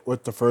shit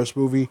with the first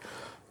movie,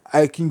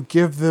 I can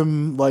give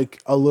them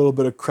like a little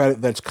bit of credit.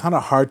 That's kind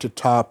of hard to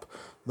top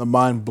the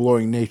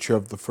mind-blowing nature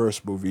of the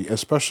first movie,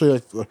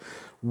 especially like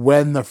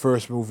when the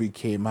first movie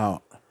came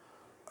out.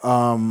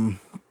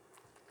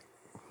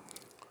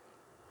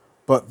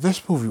 But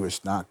this movie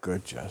was not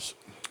good, Jess.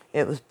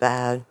 It was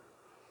bad.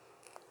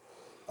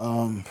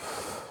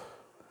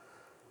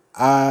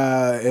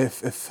 It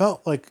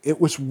felt like it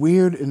was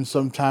weird in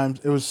sometimes.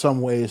 It was some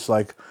ways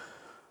like,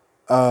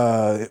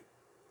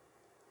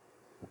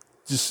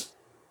 just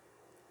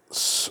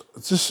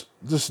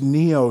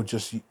Neo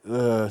just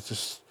oh,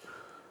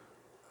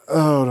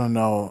 I don't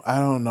know. I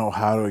don't know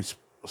how to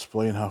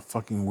explain how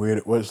fucking weird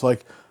it was.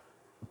 Like,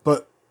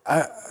 but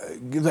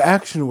the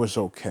action was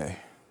okay.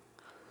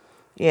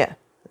 Yeah,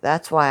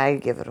 that's why I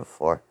give it a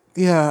 4.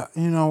 Yeah,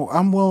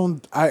 I'm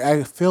willing.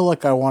 I feel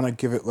like I want to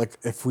give it, like,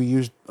 if we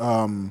used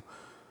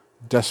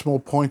decimal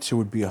points, it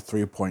would be a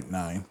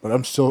 3.9. But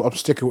I'm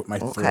sticking with my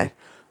 3. Okay.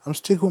 I'm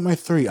sticking with my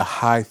 3, a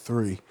high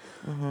 3,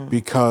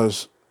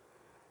 because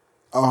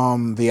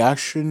the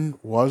action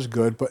was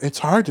good, but it's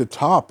hard to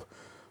top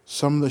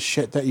some of the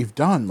shit that you've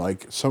done,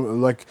 like some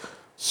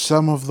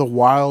of the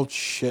wild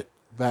shit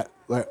that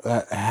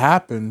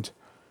happened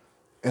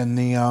in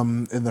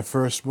the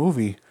first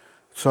movie.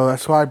 So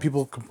that's why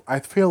I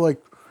feel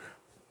like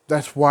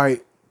that's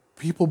why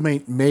people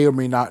may or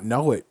may not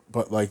know it,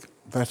 but like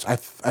I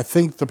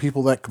think the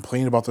people that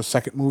complain about the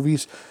second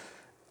movies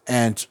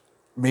and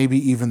maybe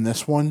even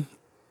this one,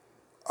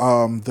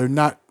 they're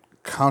not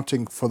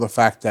counting for the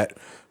fact that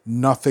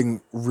nothing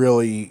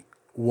really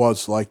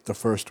was like the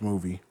first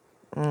movie.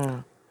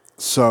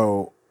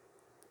 So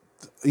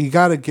you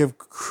got to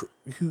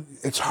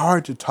it's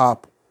hard to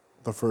top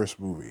the first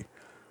movie.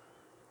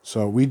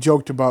 So we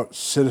joked about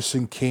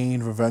Citizen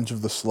Kane, Revenge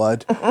of the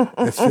Sled.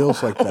 It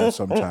feels like that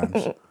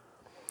sometimes.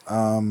 I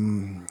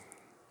don't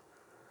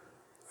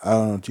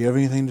know. Do you have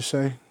anything to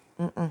say?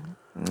 No,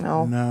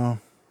 No.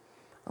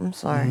 I'm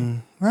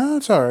sorry. No,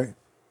 it's all right.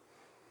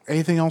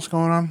 Anything else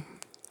going on?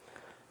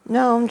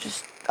 No, I'm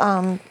just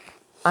I'm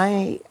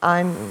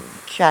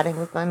chatting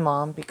with my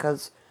mom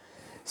because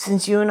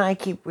since you and I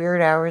keep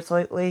weird hours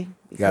lately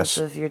because Yes.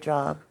 of your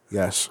job,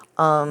 Yes.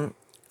 I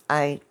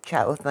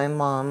chat with my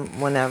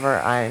mom whenever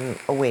I'm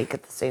awake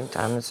at the same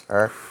time as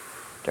her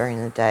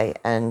during the day,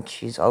 and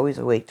she's always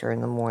awake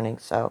during the morning.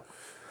 So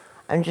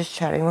I'm just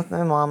chatting with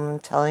my mom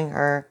and telling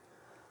her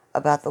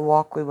about the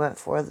walk we went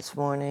for this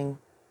morning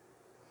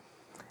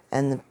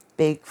and the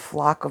big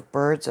flock of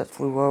birds that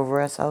flew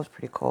over us. That was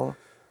pretty cool.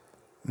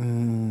 I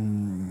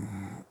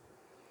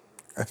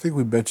think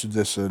we mentioned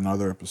this in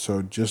another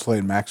episode.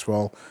 Ghislaine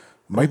Maxwell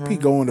might be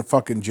going to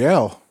fucking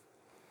jail.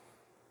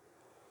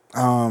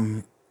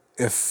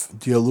 If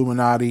the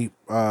Illuminati,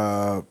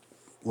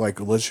 like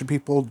lizard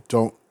people,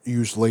 don't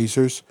use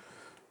lasers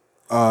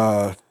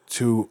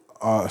to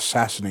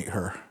assassinate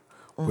her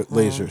with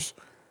lasers.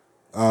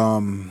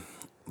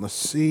 Let's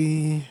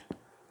see.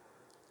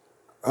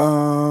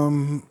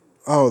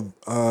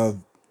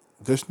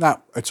 There's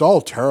not. It's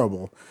all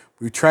terrible.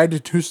 We tried to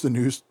do the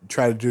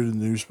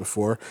news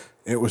before.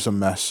 It was a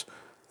mess.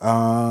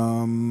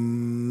 Oh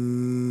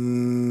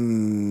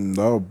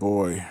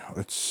boy.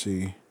 Let's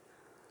see.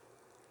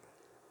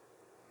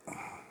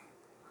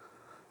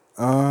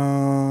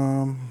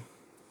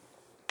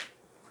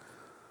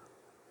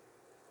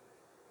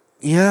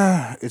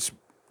 Yeah, it's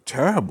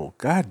terrible.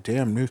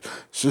 Goddamn news.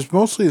 So it's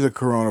mostly the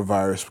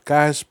coronavirus.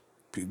 Guys,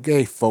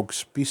 gay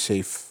folks, be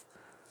safe.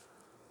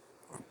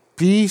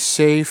 Be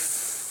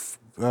safe.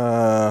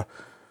 What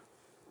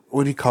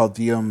do you call it?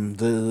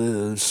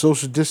 The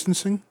social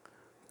distancing?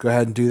 Go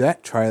ahead and do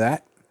that. Try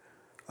that.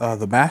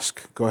 The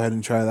mask, go ahead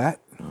and try that.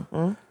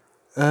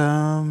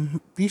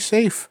 Be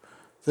safe.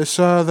 This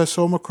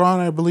Omicron,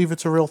 I believe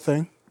it's a real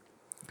thing.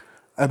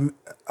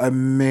 I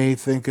may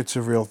think it's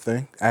a real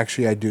thing.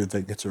 Actually, I do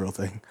think it's a real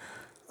thing.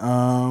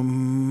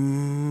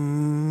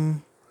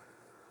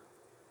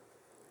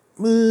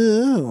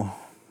 Ooh.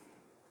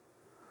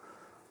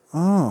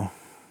 Oh.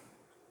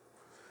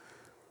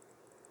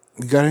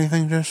 You got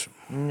anything, Jess?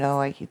 No,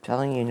 I keep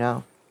telling you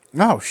no.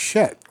 Oh,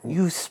 shit.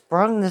 You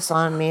sprung this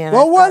on me, and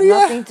Well, I've what got do you-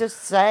 nothing to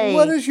say.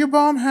 What does your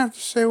mom have to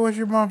say? What's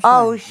your mom saying?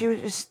 Oh, she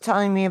was just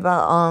telling me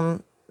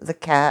about the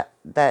cat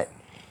that,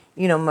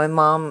 my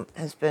mom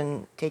has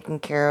been taking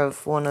care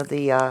of one of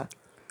the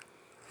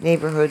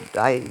neighborhood.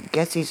 I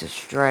guess he's a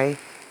stray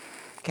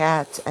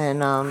cat,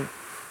 and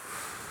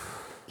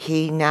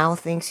he now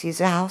thinks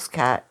he's a house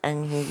cat,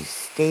 and he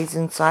stays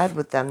inside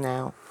with them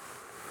now.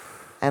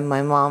 And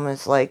my mom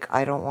is like,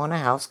 I don't want a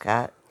house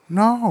cat.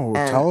 No,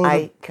 And tell her.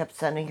 I kept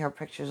sending her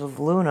pictures of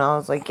Luna. I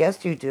was like,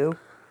 yes, you do.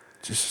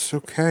 It's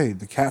okay.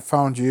 The cat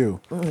found you.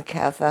 And the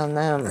cat found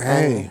them.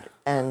 Hey.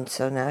 And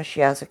so now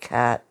she has a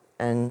cat.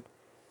 And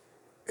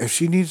If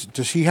she needs,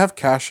 does she have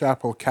Cash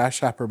App? I'll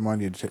Cash App her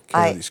money to take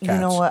care of these cats. you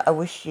know what? I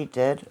wish she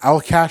did.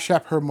 I'll Cash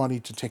App her money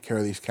to take care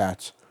of these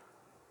cats.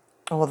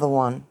 Oh, the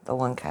one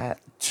cat.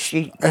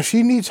 If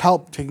she needs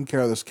help taking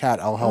care of this cat,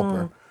 I'll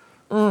help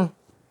her.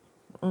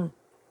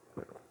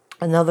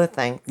 Another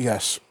thing.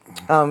 Yes.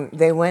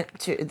 They went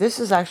to. This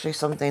is actually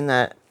something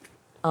that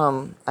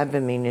I've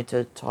been meaning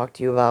to talk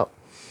to you about.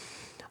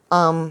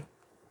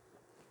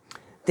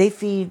 They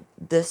feed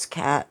this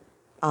cat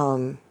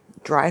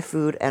dry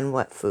food and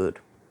wet food.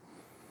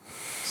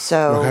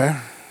 So Okay.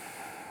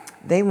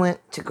 they went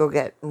to go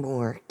get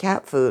more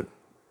cat food,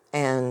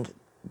 and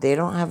they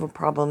don't have a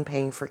problem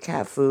paying for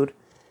cat food.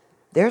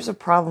 There's a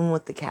problem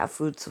with the cat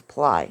food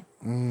supply.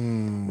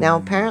 Now,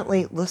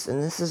 apparently,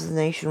 listen, this is a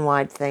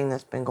nationwide thing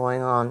that's been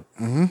going on.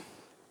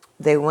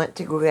 They went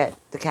to go get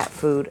the cat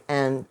food,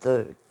 and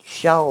the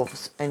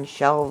shelves and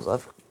shelves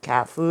of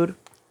cat food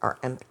are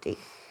empty.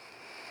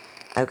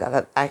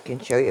 I can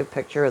show you a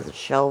picture of the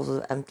shelves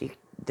of empty.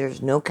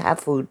 There's no cat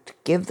food to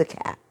give the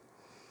cat.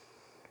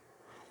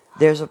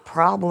 There's a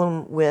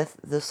problem with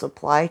the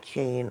supply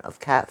chain of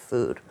cat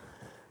food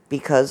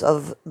because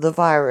of the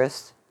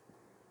virus.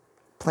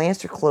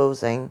 Plants are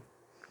closing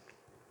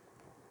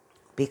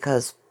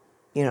because,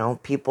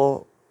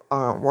 people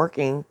aren't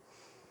working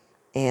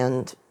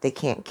and they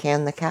can't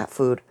can the cat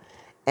food.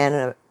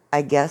 And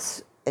I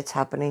guess it's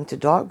happening to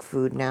dog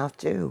food now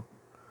too.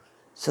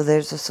 So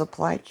there's a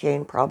supply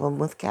chain problem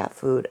with cat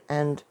food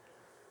and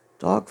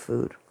dog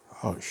food.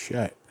 Oh,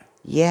 shit.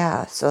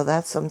 Yeah, so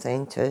that's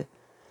something to...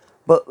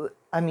 But,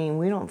 I mean,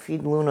 we don't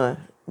feed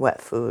Luna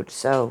wet food,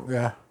 so...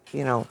 Yeah.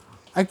 You know...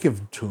 I give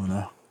him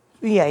tuna.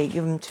 Yeah, you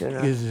give him tuna.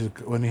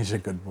 When he's a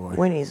good boy.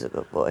 When he's a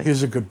good boy. He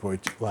was a good boy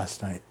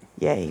last night.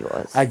 Yeah, he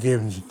was. I gave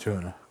him some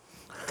tuna.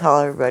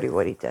 Tell everybody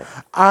what he did.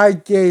 I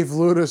gave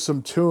Luna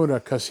some tuna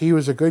because he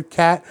was a good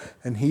cat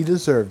and he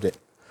deserved it.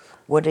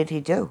 What did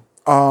he do?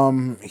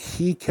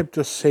 He kept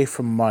us safe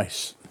from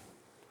mice.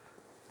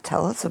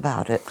 Tell us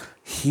about it.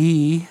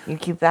 You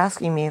keep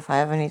asking me if I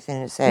have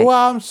anything to say.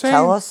 Well, I'm saying...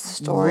 Tell us the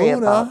story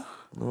about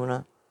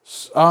Luna.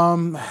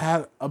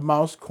 Had a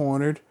mouse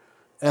cornered,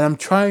 and I'm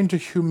trying to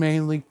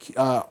humanely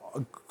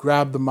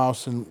grab the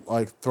mouse and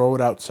throw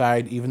it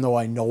outside, even though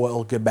I know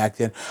it'll get back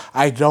in.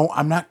 I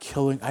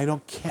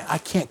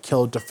can't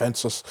kill a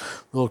defenseless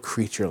little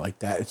creature like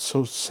that. It's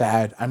so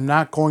sad. I'm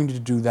not going to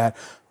do that.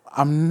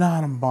 I'm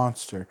not a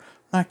monster.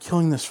 I'm not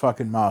killing this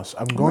fucking mouse.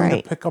 I'm going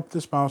to pick up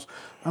this mouse.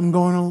 I'm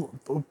going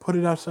to put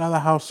it outside the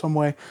house some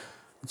way.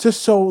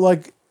 Just so,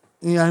 I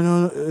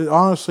know,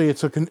 honestly,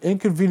 it's an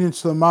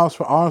inconvenience to the mouse,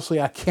 but honestly,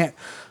 I can't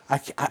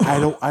have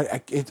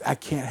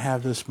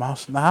this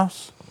mouse in the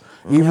house.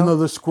 Even though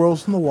there's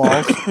squirrels in the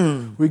walls,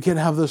 we can't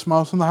have this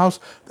mouse in the house.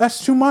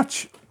 That's too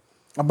much.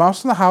 A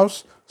mouse in the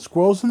house,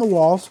 squirrels in the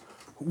walls.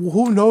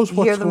 Who knows what's going on?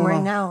 You hear them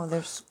right now.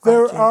 They're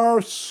scratching. They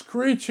are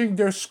screeching.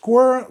 They're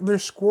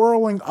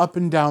squirreling up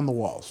and down the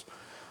walls.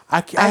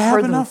 I've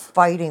heard them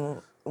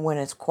fighting when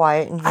it's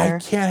quiet in here. I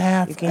can't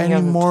have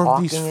any more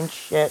of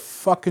these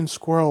fucking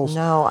squirrels.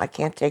 No, I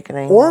can't take it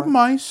anymore. Or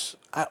mice.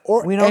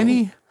 Or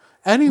any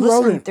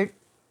rodent.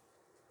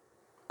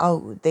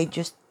 They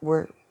just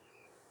were...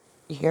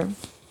 You hear them?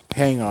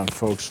 Hang on,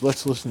 folks.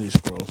 Let's listen to these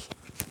squirrels.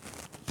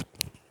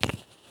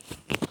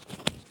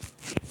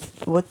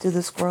 What do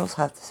the squirrels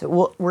have to say?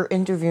 Well, we're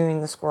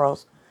interviewing the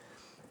squirrels.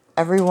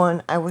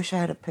 Everyone, I wish I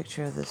had a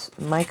picture of this.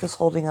 Mike is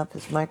holding up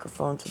his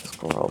microphone to the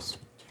squirrels.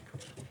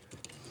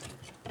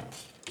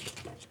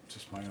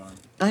 Just my arm.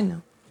 I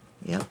know.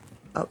 Yep.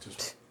 Oh.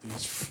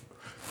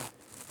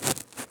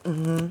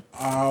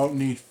 I don't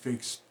need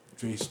face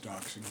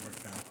doxing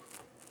right now.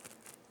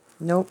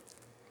 Nope.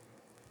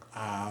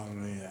 I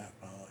don't need that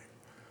in my life.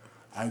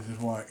 I just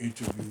want to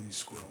interview these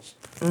squirrels.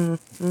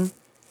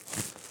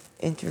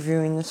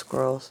 Interviewing the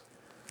squirrels.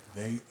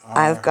 They are...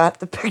 I've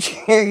got the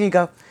picture. Here you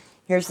go.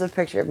 Here's the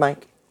picture,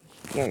 Mike.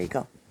 Here you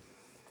go.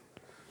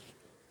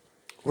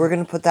 We're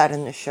going to put that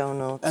in the show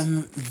notes.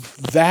 And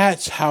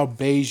that's how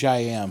beige I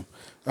am.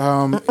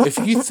 If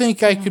you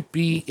think I could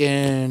be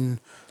in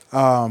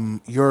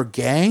your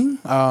gang,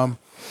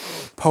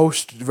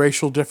 post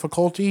racial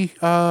difficulties,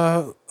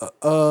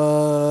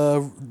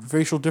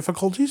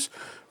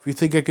 if you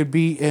think I could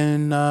be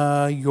in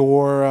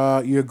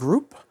your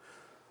group,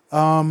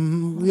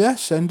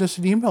 send us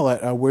an email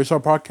at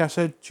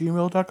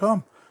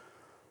where'sourpodcast@gmail.com.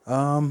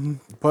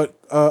 But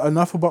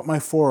enough about my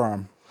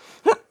forearm.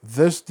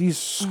 These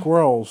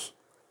squirrels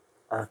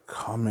are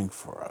coming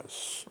for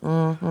us.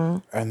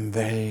 And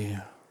they...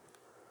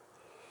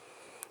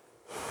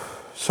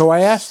 So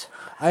I asked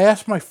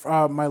my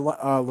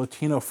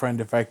Latino friend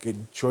if I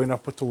could join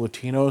up with the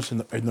Latinos in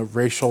the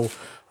racial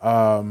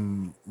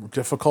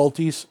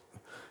difficulties,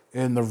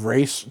 in the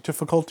race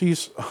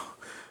difficulties.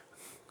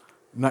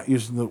 Not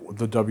using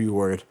the W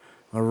word.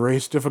 The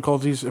race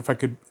difficulties. If I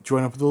could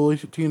join up with the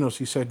Latinos,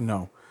 he said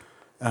no.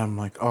 And I'm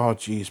like, oh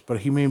geez,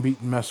 but he may be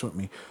messing with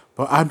me.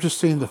 But I'm just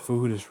saying the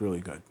food is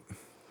really good.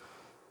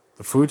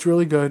 The food's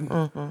really good.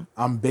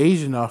 I'm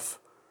beige enough.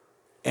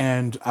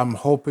 And I'm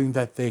hoping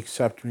that they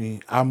accept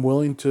me. I'm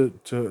willing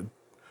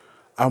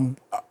I'm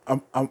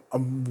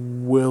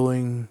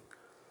willing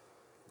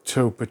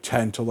to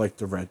pretend to like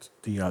the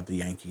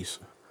Yankees.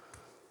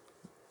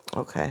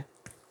 Okay.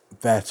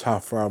 That's how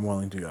far I'm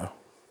willing to go.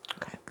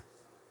 Okay.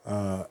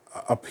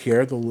 Up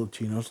here, the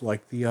Latinos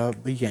like the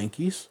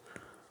Yankees,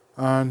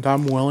 and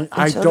I'm willing.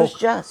 And so does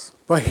Jess.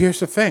 But here's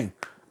the thing,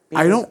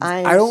 because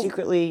I don't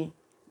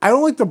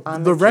like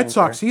the Red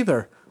Sox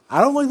either.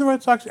 I don't like the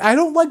Red Sox. I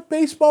don't like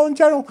baseball in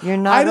general. You're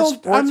not a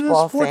sports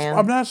ball fan.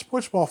 I'm not a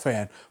sports ball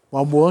fan.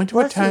 Well, I'm willing to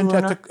attend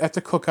at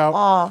the cookout.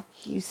 Oh,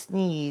 he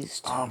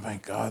sneezed. Oh my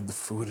God, the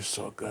food is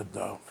so good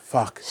though.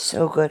 Fuck.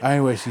 So good.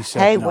 Anyways, he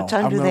said, "Hey, no. what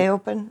time do they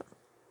open?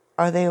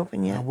 Are they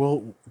open yet?"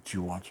 Do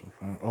you want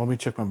some? Let me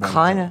check my bank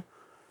Kinda.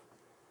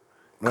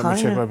 account. Let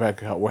me check my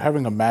bank account. We're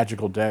having a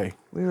magical day.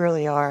 We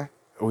really are.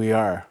 We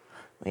are.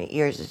 Wait,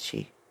 yours is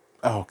she.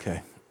 Oh,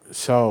 okay.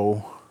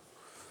 So,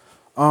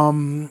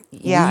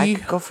 yeah, I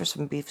could go for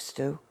some beef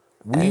stew.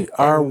 We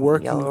are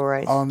working yellow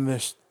rice. on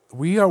this.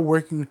 We are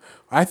working.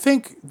 I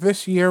think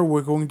this year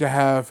we're going to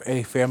have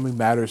a Family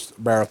Matters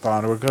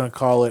marathon. We're going to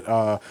call it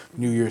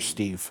New Year's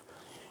Steve.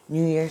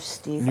 New Year's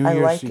Steve. I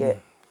like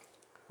it.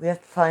 We have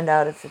to find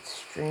out if it's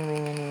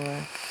streaming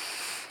anywhere.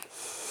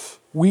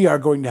 We are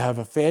going to have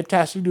a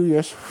fantastic New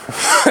Year's.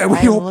 I'm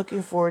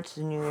looking forward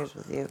to New Year's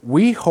with you.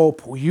 We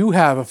hope you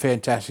have a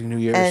fantastic New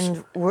Year's.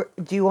 And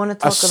do you want to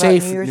talk about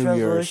New Year's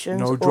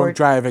resolutions? No drunk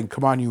driving.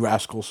 Come on, you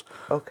rascals.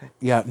 Okay.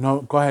 Yeah,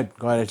 no, go ahead.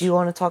 Go ahead. Do you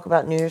want to talk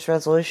about New Year's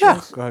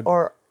resolutions? Yeah, go ahead.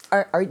 Or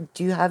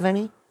do you have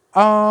any? To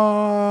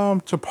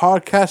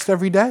podcast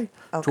every day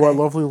to our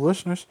lovely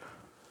listeners.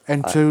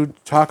 And to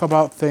talk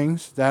about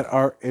things that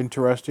are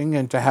interesting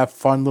and to have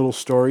fun little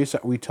stories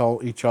that we tell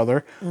each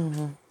other.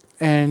 Mm-hmm.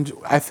 And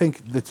I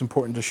think that's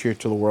important to share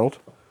to the world.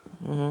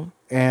 Mm-hmm.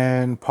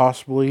 And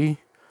possibly,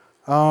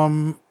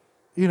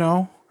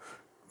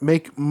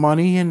 make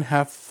money and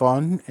have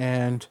fun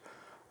and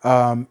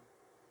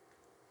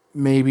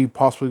maybe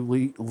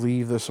possibly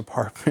leave this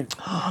apartment.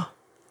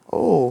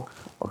 Oh,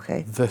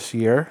 okay. This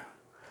year.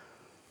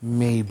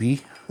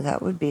 Maybe.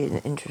 That would be an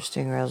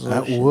interesting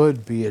resolution. That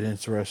would be an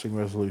interesting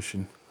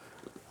resolution.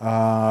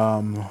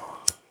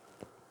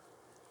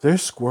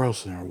 There's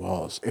squirrels in our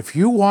walls. If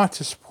you want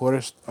to support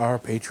us, our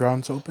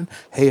Patreon's open.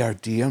 Hey, our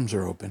DMs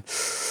are open.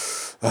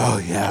 Oh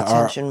yeah.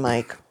 Attention,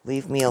 Mike.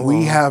 Leave me alone.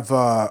 We have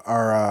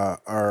our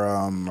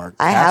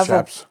Cash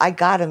Apps. I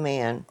got a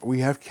man. We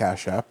have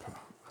Cash App.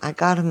 I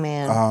got a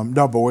man.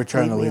 No, but we're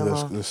trying to leave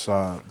this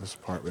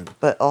apartment.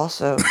 But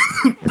also,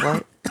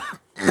 what?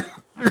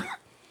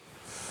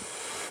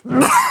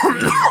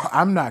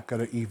 I'm not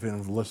gonna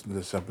even listen to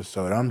this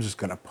episode. I'm just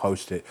gonna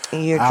post it.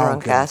 Your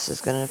drunk ass is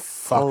gonna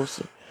post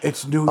it.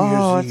 It's New Year's Eve.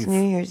 Oh, it's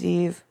New Year's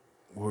Eve.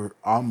 We're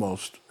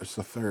almost. It's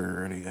the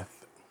 30th.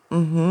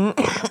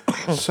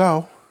 Mm-hmm.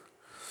 So,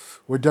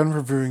 we're done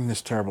reviewing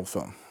this terrible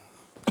film.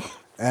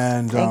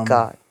 And thank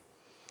God.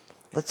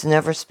 Let's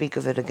never speak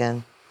of it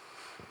again.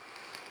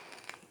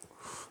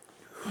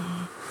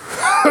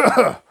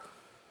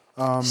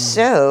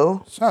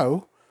 So.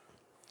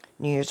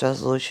 New Year's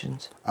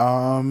resolutions.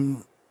 I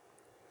don't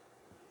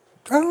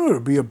know, to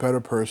be a better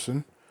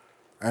person.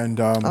 And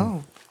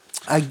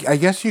I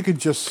guess you could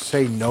just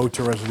say no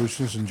to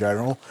resolutions in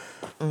general.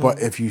 Mm.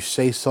 But if you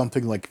say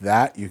something like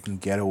that, you can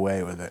get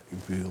away with it.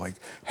 You'd be like,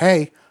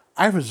 hey,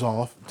 I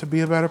resolve to be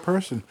a better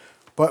person.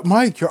 But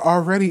Mike, you're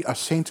already a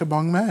saint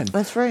among men.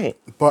 That's right.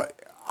 But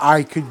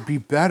I could be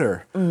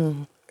better.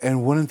 Mm.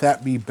 And wouldn't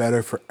that be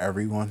better for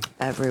everyone?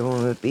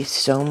 Everyone would be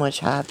so much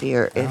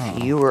happier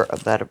if you were a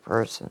better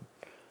person.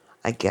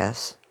 I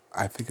guess.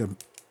 I think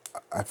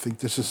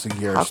this is the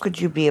year. How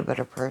could you be a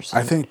better person?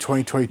 I think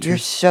 2022. You're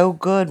so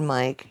good,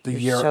 Mike.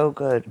 You're so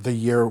good. The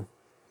year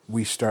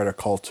we start a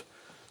cult.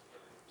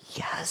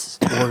 Yes.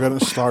 We're going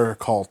to start a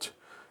cult.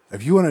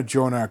 If you want to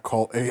join our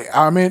cult,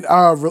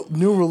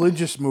 new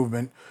religious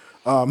movement,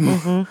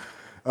 go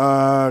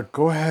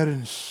ahead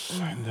and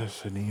send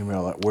us an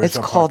email at It's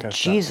called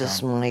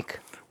Jesus,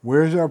 Mike.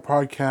 Where's our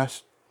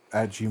podcast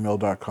at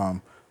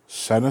gmail.com.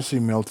 Send us an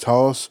email.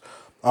 Tell us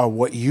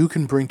what you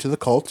can bring to the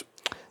cult.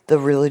 The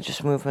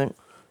religious movement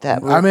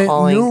that we're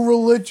calling new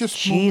religious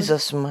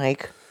Jesus, movement.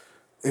 Mike.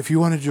 If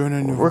you want to join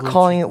a new we're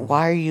calling it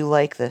Why Are You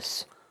Like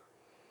This?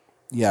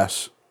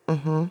 Yes.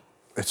 Mm-hmm.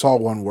 It's all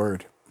one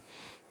word.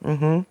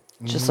 Mm-hmm.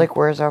 Mm-hmm. Just like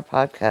Where's Our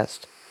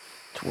Podcast?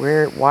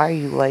 Why Are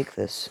You Like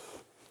This?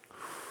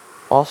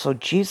 Also,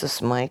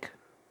 Jesus, Mike.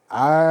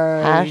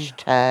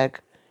 Hashtag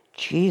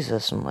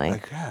Jesus,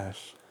 Mike. I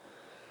guess.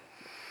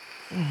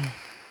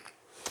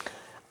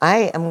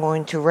 I am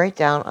going to write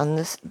down on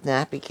this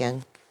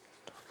napkin,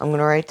 I'm going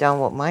to write down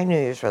what my New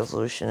Year's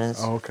resolution is.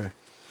 Oh, okay.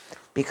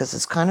 Because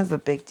it's kind of a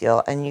big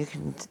deal, and you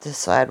can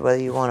decide whether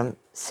you want to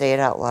say it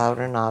out loud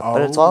or not.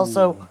 But it's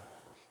also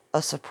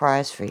a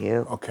surprise for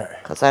you. Okay.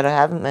 Because I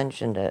haven't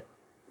mentioned it.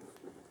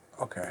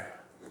 Okay.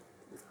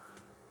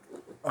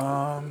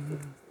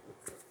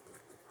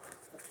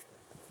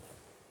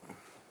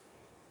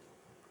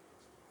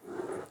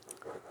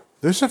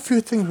 There's a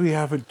few things we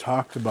haven't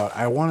talked about.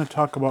 I want to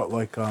talk about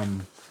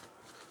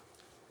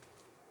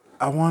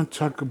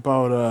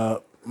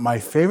my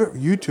favorite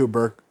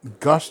YouTuber,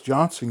 Gus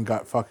Johnson,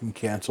 got fucking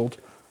canceled.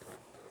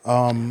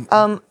 We're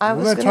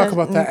gonna talk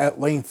about that at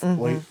length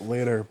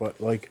later, but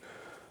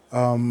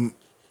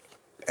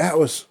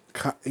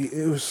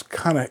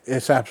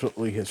it's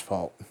absolutely his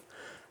fault,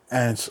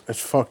 and it's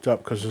fucked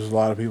up because there's a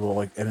lot of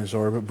people in his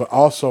orbit, but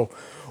also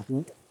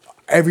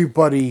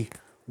everybody.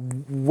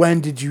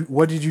 What did you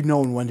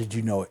know and when did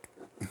you know it?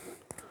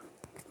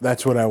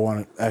 That's what I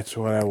want. That's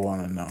what I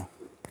want to know.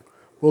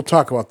 We'll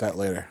talk about that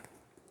later.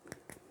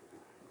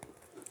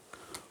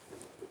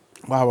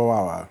 Wow, wow,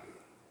 wow, wow.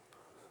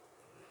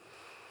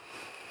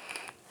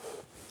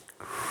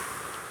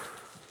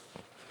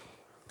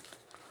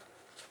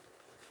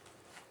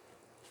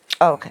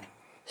 Okay.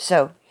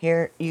 So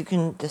here you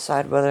can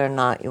decide whether or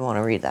not you want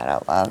to read that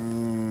out loud.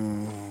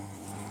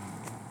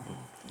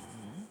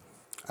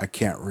 I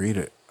can't read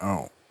it.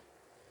 Oh.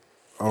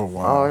 Oh, Oh, I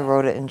wow.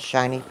 wrote it in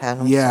shiny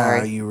pen. I'm Yeah,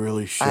 sorry. you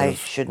really should I have.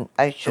 shouldn't.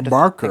 I should have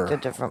Marker. picked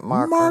a different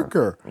marker.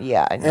 Marker.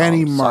 Yeah, I know.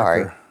 Any I'm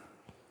sorry. marker.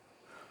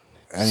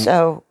 Any.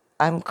 So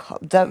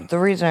the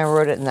reason I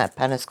wrote it in that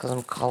pen is because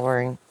I'm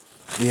coloring.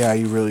 Yeah,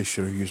 you really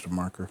should have used a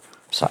marker.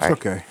 Sorry. It's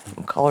okay.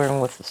 I'm coloring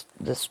with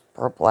this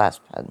purple ass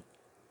pen.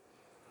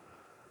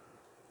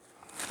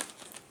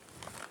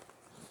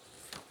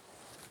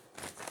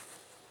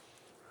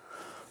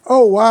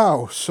 Oh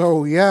wow!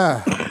 So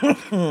yeah,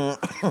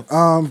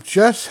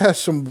 Jess has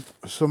some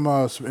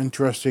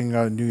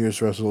interesting New Year's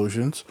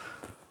resolutions.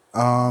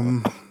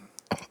 I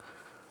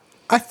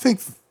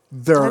think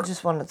I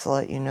just wanted to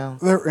let you know.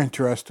 they're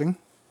interesting.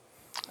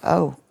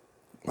 Oh.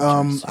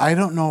 I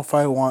don't know if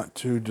I want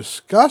to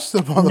discuss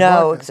them on the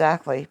No, podcast.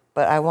 exactly.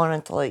 But I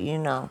wanted to let you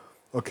know.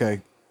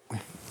 Okay.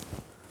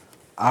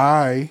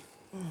 Merry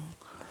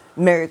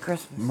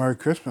Christmas. Merry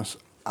Christmas.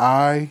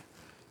 I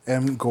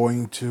am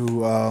going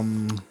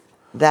to.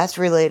 That's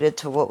related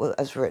to what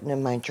was written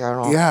in my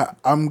journal. Yeah,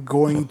 I'm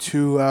going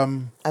to.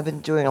 I've been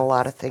doing a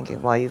lot of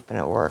thinking while you've been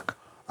at work.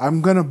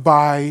 I'm gonna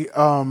buy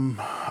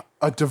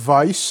a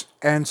device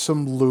and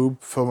some lube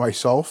for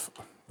myself.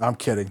 I'm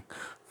kidding.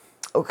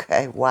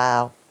 Okay,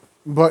 wow.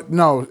 But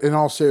no, in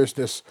all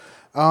seriousness,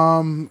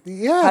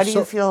 yeah. How do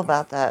you feel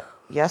about that?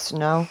 Yes,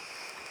 no?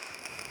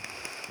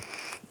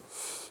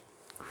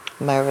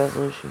 My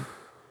resolution.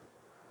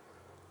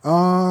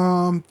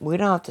 We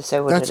don't have to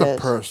say what it is. That's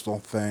a personal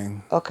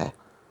thing. Okay.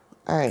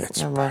 All right. It's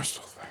a never mind.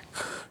 personal thing.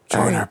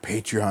 Join our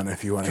Patreon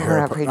if you want to hear Join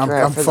our it.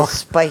 Patreon for the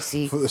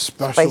spicy, for the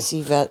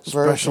spicy version.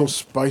 special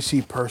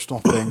spicy personal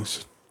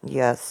things.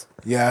 Yes.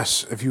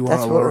 Yes, if you want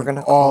That's to what we're learn going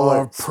to all call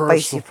our it.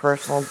 Spicy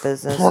personal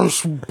business.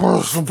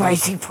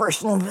 Spicy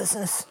personal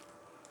business.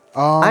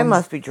 I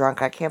must be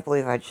drunk. I can't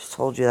believe I just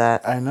told you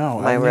that. I know.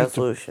 My I need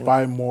resolution. to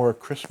buy more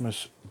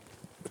Christmas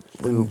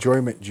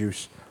enjoyment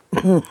juice.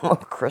 More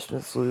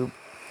Christmas lube.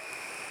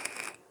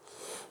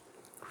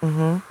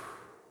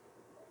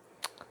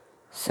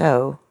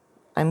 So,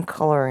 I'm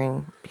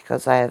coloring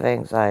because I have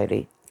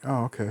anxiety.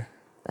 Oh, okay.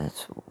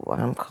 That's what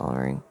I'm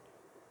coloring.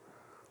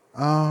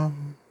 I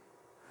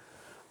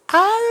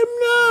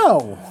don't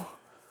know.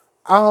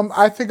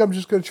 I think I'm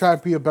just gonna try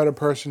to be a better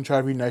person, try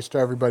to be nice to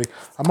everybody.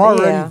 I'm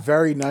already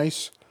very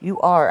nice. You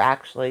are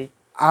actually.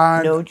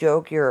 No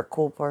joke, you're a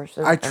cool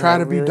person. I try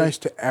to be nice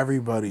to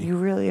everybody. You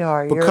really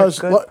are.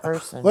 Because you're a good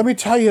person. Let me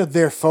tell you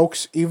there,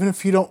 folks, even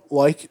if you don't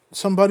like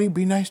somebody,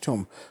 be nice to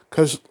them.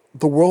 Because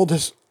the world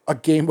is a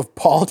game of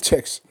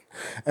politics.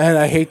 And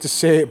I hate to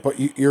say it, but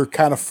you're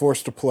kind of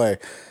forced to play.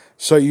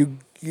 So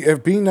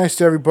being nice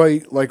to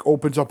everybody like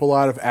opens up a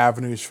lot of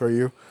avenues for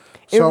you.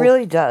 It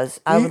really does.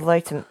 I would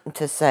like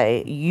to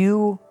say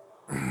you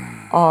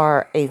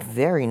are a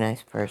very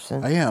nice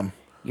person. I am.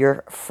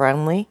 You're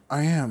friendly.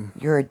 I am.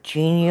 You're a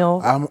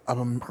genial I'm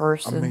a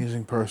person.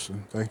 Amazing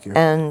person. Thank you.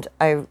 And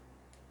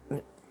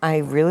I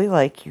really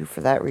like you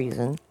for that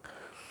reason.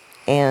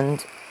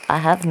 And I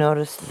have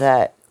noticed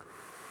that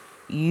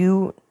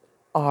you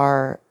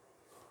are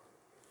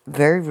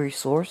very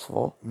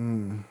resourceful.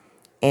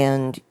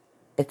 And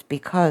it's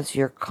because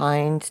you're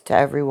kind to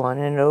everyone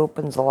and it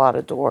opens a lot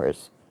of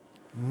doors.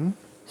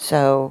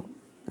 So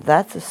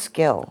that's a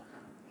skill.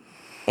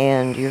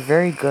 And you're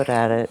very good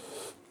at it.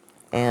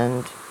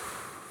 And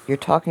you're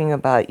talking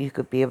about you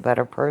could be a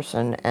better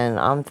person. And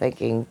I'm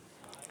thinking,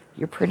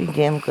 you're pretty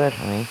damn good,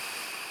 honey.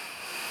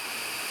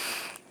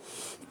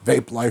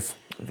 Vape life.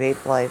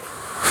 Vape life.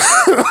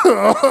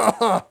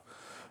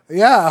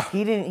 Yeah.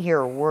 He didn't hear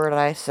a word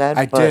I said.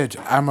 I did.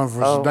 I'm a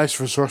nice,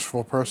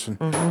 resourceful person.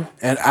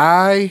 And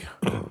I'm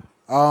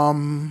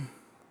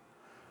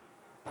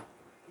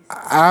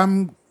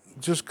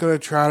just going to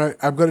try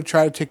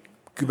to take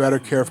better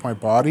care of my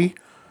body.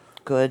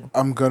 Good.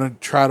 I'm going to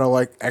try to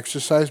like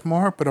exercise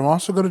more, but I'm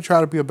also going to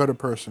try to be a better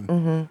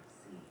person.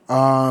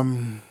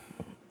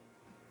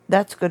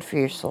 That's good for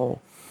your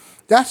soul.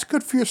 That's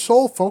good for your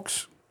soul,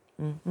 folks.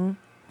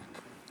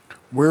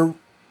 We're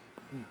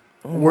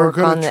Work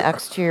on the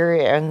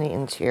exterior and the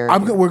interior.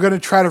 We're going to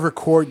try to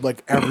record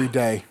like every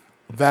day.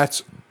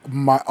 That's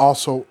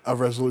also a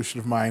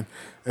resolution of mine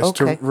is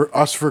to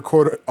us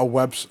record a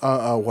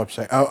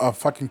website, a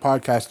fucking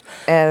podcast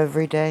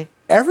every day.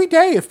 Every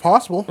day, if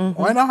possible.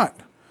 Why not?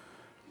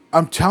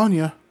 I'm telling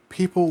you,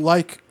 people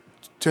like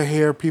to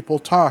hear people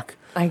talk.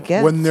 I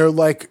guess when they're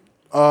like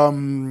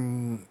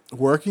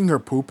working or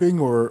pooping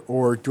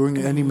or doing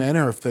any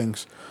manner of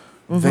things,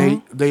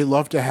 they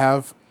love to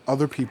have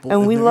other people.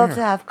 And we love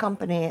to have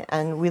company,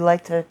 and we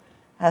like to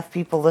have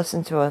people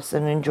listen to us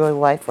and enjoy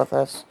life with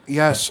us.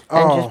 Yes.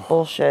 And just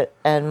bullshit.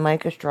 And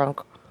Mike is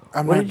drunk.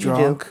 I'm what not did drunk.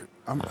 You do?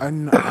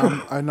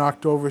 I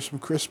knocked over some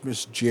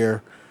Christmas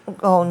cheer.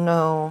 Oh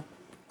no.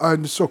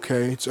 It's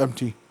okay. It's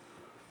empty.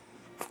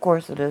 Of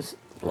course it is.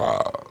 We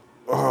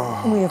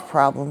have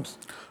problems.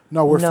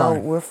 No, we're No,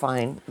 fine. we're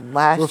fine.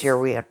 Last year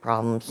we had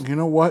problems. You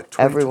know what?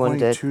 Everyone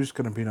did. 2022 is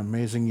going to be an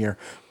amazing year.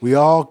 We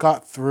all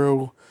got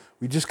through.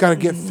 We just got to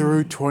get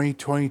through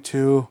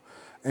 2022.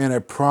 And I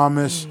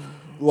promise,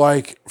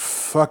 like,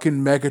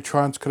 fucking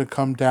Megatron's going to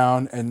come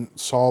down and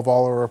solve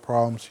all of our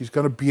problems. He's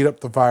going to beat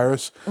up the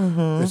virus.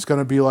 It's going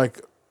to be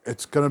like, like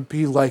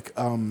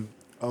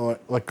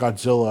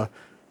Godzilla.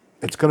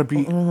 It's going to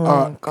be,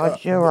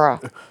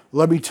 Godzilla.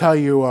 let me tell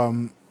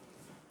you,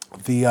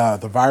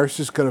 the virus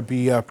is going to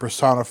be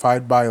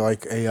personified by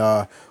like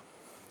a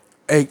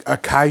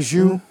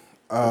kaiju,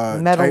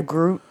 Metal type,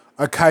 Groot.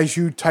 a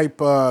kaiju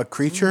type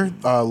creature,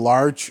 a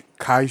large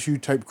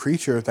kaiju type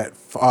creature that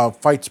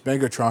fights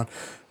Megatron.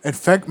 In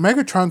fact,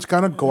 Megatron's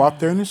gonna go out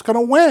there and he's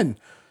gonna win,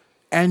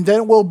 and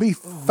then we'll be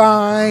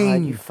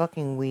fine. God, you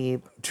fucking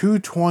weeb.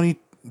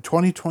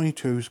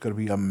 2022 is gonna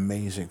be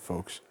amazing,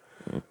 folks.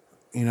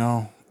 You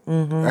know,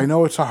 I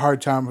know it's a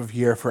hard time of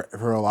year for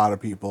a lot of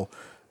people,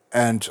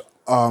 and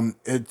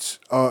it's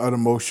an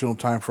emotional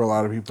time for a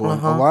lot of people.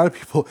 And a lot of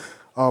people,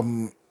 a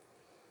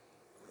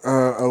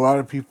lot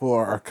of people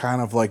are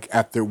kind of like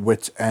at their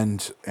wits'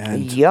 end.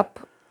 And Yep.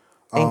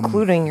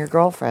 Including your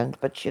girlfriend,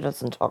 but she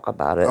doesn't talk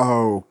about it.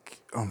 oh,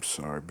 I'm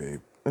sorry,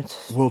 babe.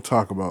 We'll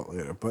talk about it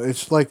later. But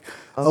it's like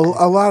a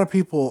lot of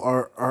people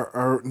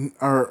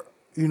are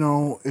you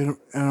know in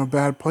a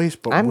bad place.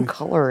 But I'm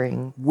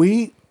coloring.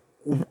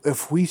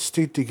 If we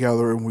stay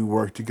together and we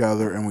work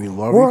together and we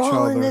love We're each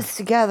all other, in this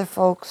together,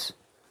 folks.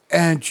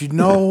 and you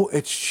know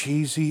it's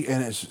cheesy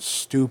and it's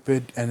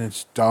stupid and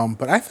it's dumb,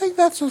 but I think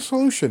that's a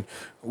solution.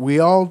 We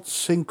all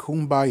sing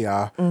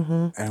Kumbaya,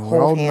 and we're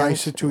Hold all hands.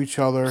 nicer to each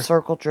other,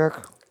 Circle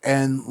jerk.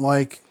 and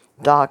like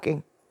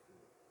Docking.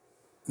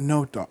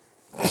 no dock,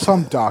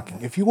 some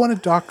docking. If you want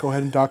to dock, go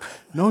ahead and dock.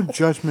 No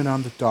judgment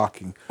on the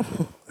docking.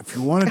 If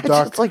you want to I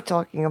dock, just like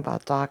talking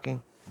about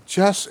docking.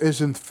 Jess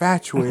is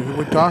infatuated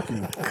with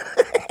docking.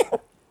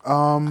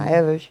 I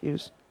have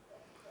issues.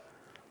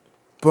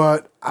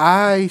 But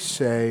I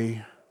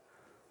say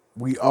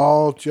we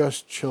all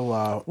just chill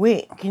out.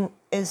 Wait,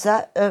 is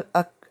that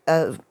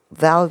a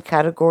valid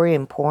category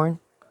in porn?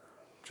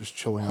 Just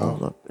chilling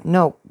out. Look,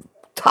 no,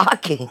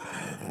 docking.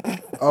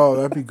 Oh,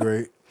 that'd be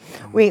great.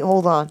 Wait,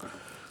 hold on.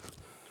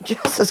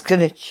 Jess is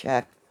gonna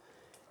check.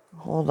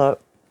 Hold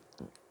up.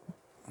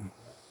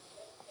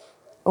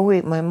 Oh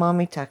wait, my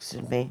mommy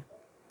texted me.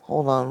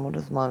 Hold on, what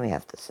does mommy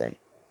have to say?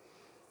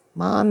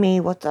 Mommy,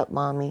 what's up,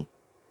 mommy?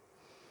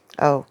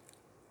 Oh,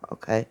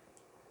 okay.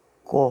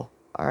 Cool.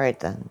 All right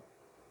then.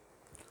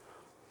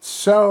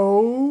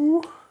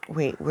 So,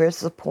 Wait, where's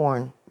the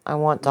porn? I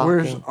want docking.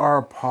 where's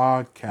our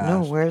podcast?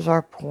 No, where's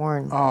our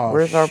porn? Oh,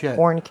 where's our shit.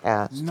 porn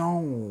cast?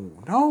 No,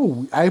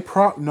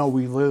 no,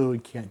 we literally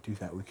can't do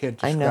that. We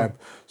can't I know. describe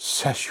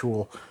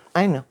sexual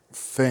I know.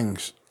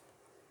 things.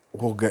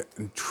 We'll get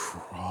in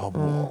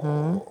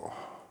trouble.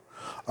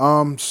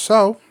 Mm-hmm.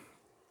 So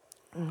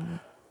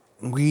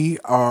we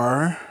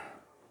are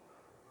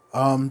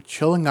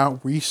chilling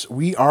out.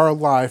 We are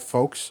alive,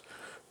 folks.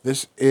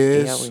 This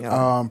is Yeah, we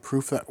are.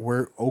 proof that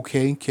we're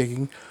okay and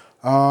kicking.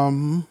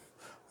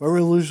 My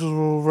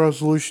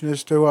resolution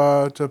is to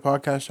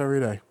podcast every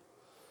day.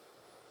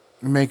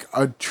 Make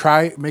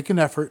an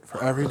effort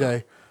for every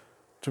day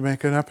to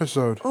make an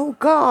episode. Oh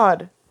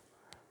God.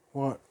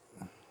 What?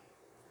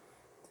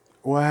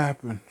 What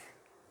happened?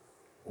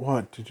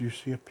 What? Did you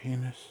see a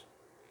penis?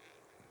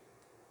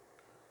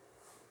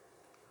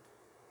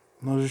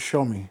 No, just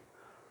show me.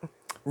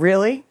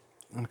 Really?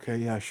 Okay,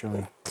 yeah, show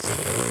me.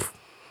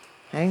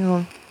 Hang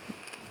on.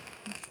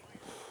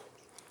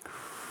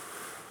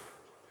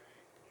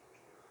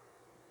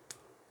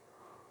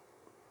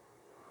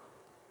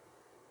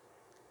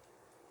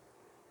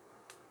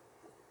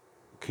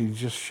 Can you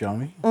just show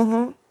me?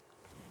 Mm-hmm.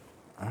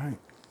 All right.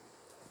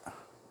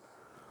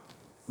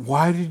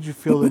 Why did you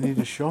feel the need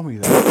to show me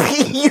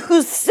that?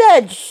 You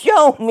said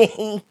show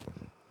me.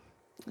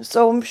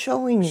 So I'm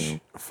showing you.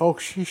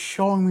 Folks, she's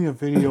showing me a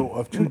video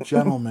of two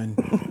gentlemen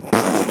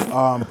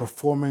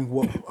performing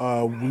what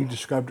we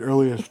described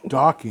earlier as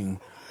docking.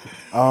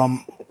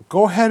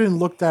 Go ahead and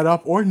look that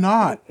up or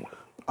not.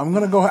 I'm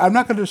not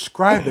going to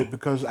describe it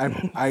because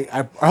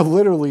I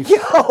literally...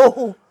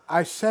 Yo!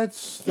 I said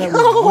that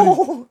we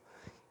wouldn't...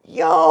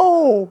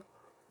 Yo!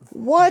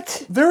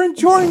 What? They're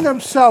enjoying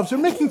themselves. They're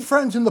making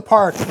friends in the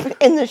park.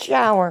 In the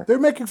shower. They're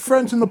making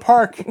friends in the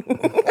park.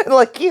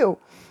 Like you.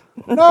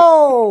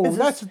 No,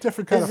 that's a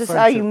different kind of Is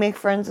friendship. this how you make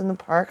friends in the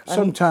park, honey?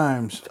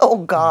 Sometimes. Oh,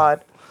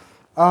 God.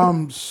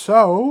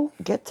 So,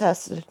 Get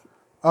tested.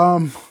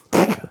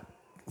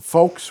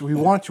 folks, we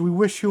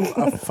wish you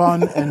a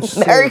fun and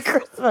safe, Merry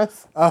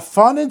Christmas. a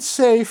fun and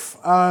safe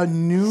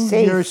New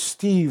Safe. Year's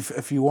Steve.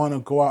 If you want to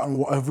go out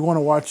and if you want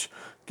to watch,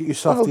 get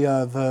yourself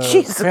the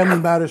Jesus Family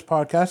Matters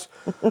podcast.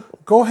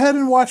 Go ahead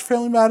and watch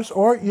Family Matters,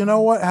 or you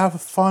know what, have a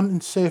fun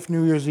and safe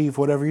New Year's Eve,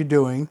 whatever you're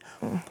doing.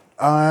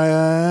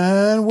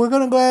 And we're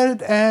gonna go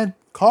ahead and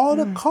Call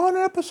it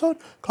an episode.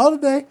 Call it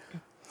a day.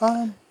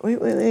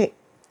 Wait.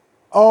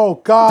 Oh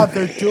God,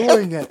 they're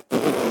doing it.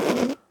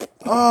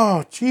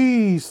 Oh,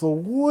 jeez,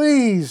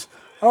 Louise.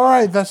 All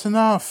right, that's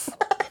enough.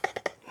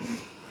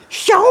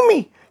 Show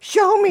me.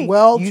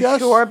 Well, you just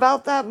sure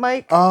about that,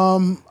 Mike?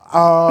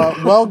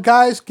 well,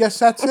 guys, guess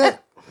that's it.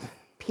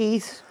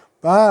 Peace.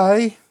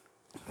 Bye.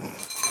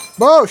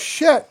 Oh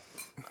shit.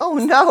 Oh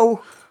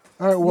no.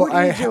 All right. Well, What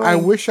are you doing? I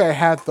wish I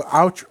had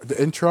the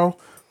intro,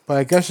 but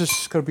I guess this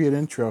is gonna be an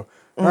intro.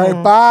 All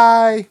right.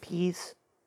 Bye. Peace.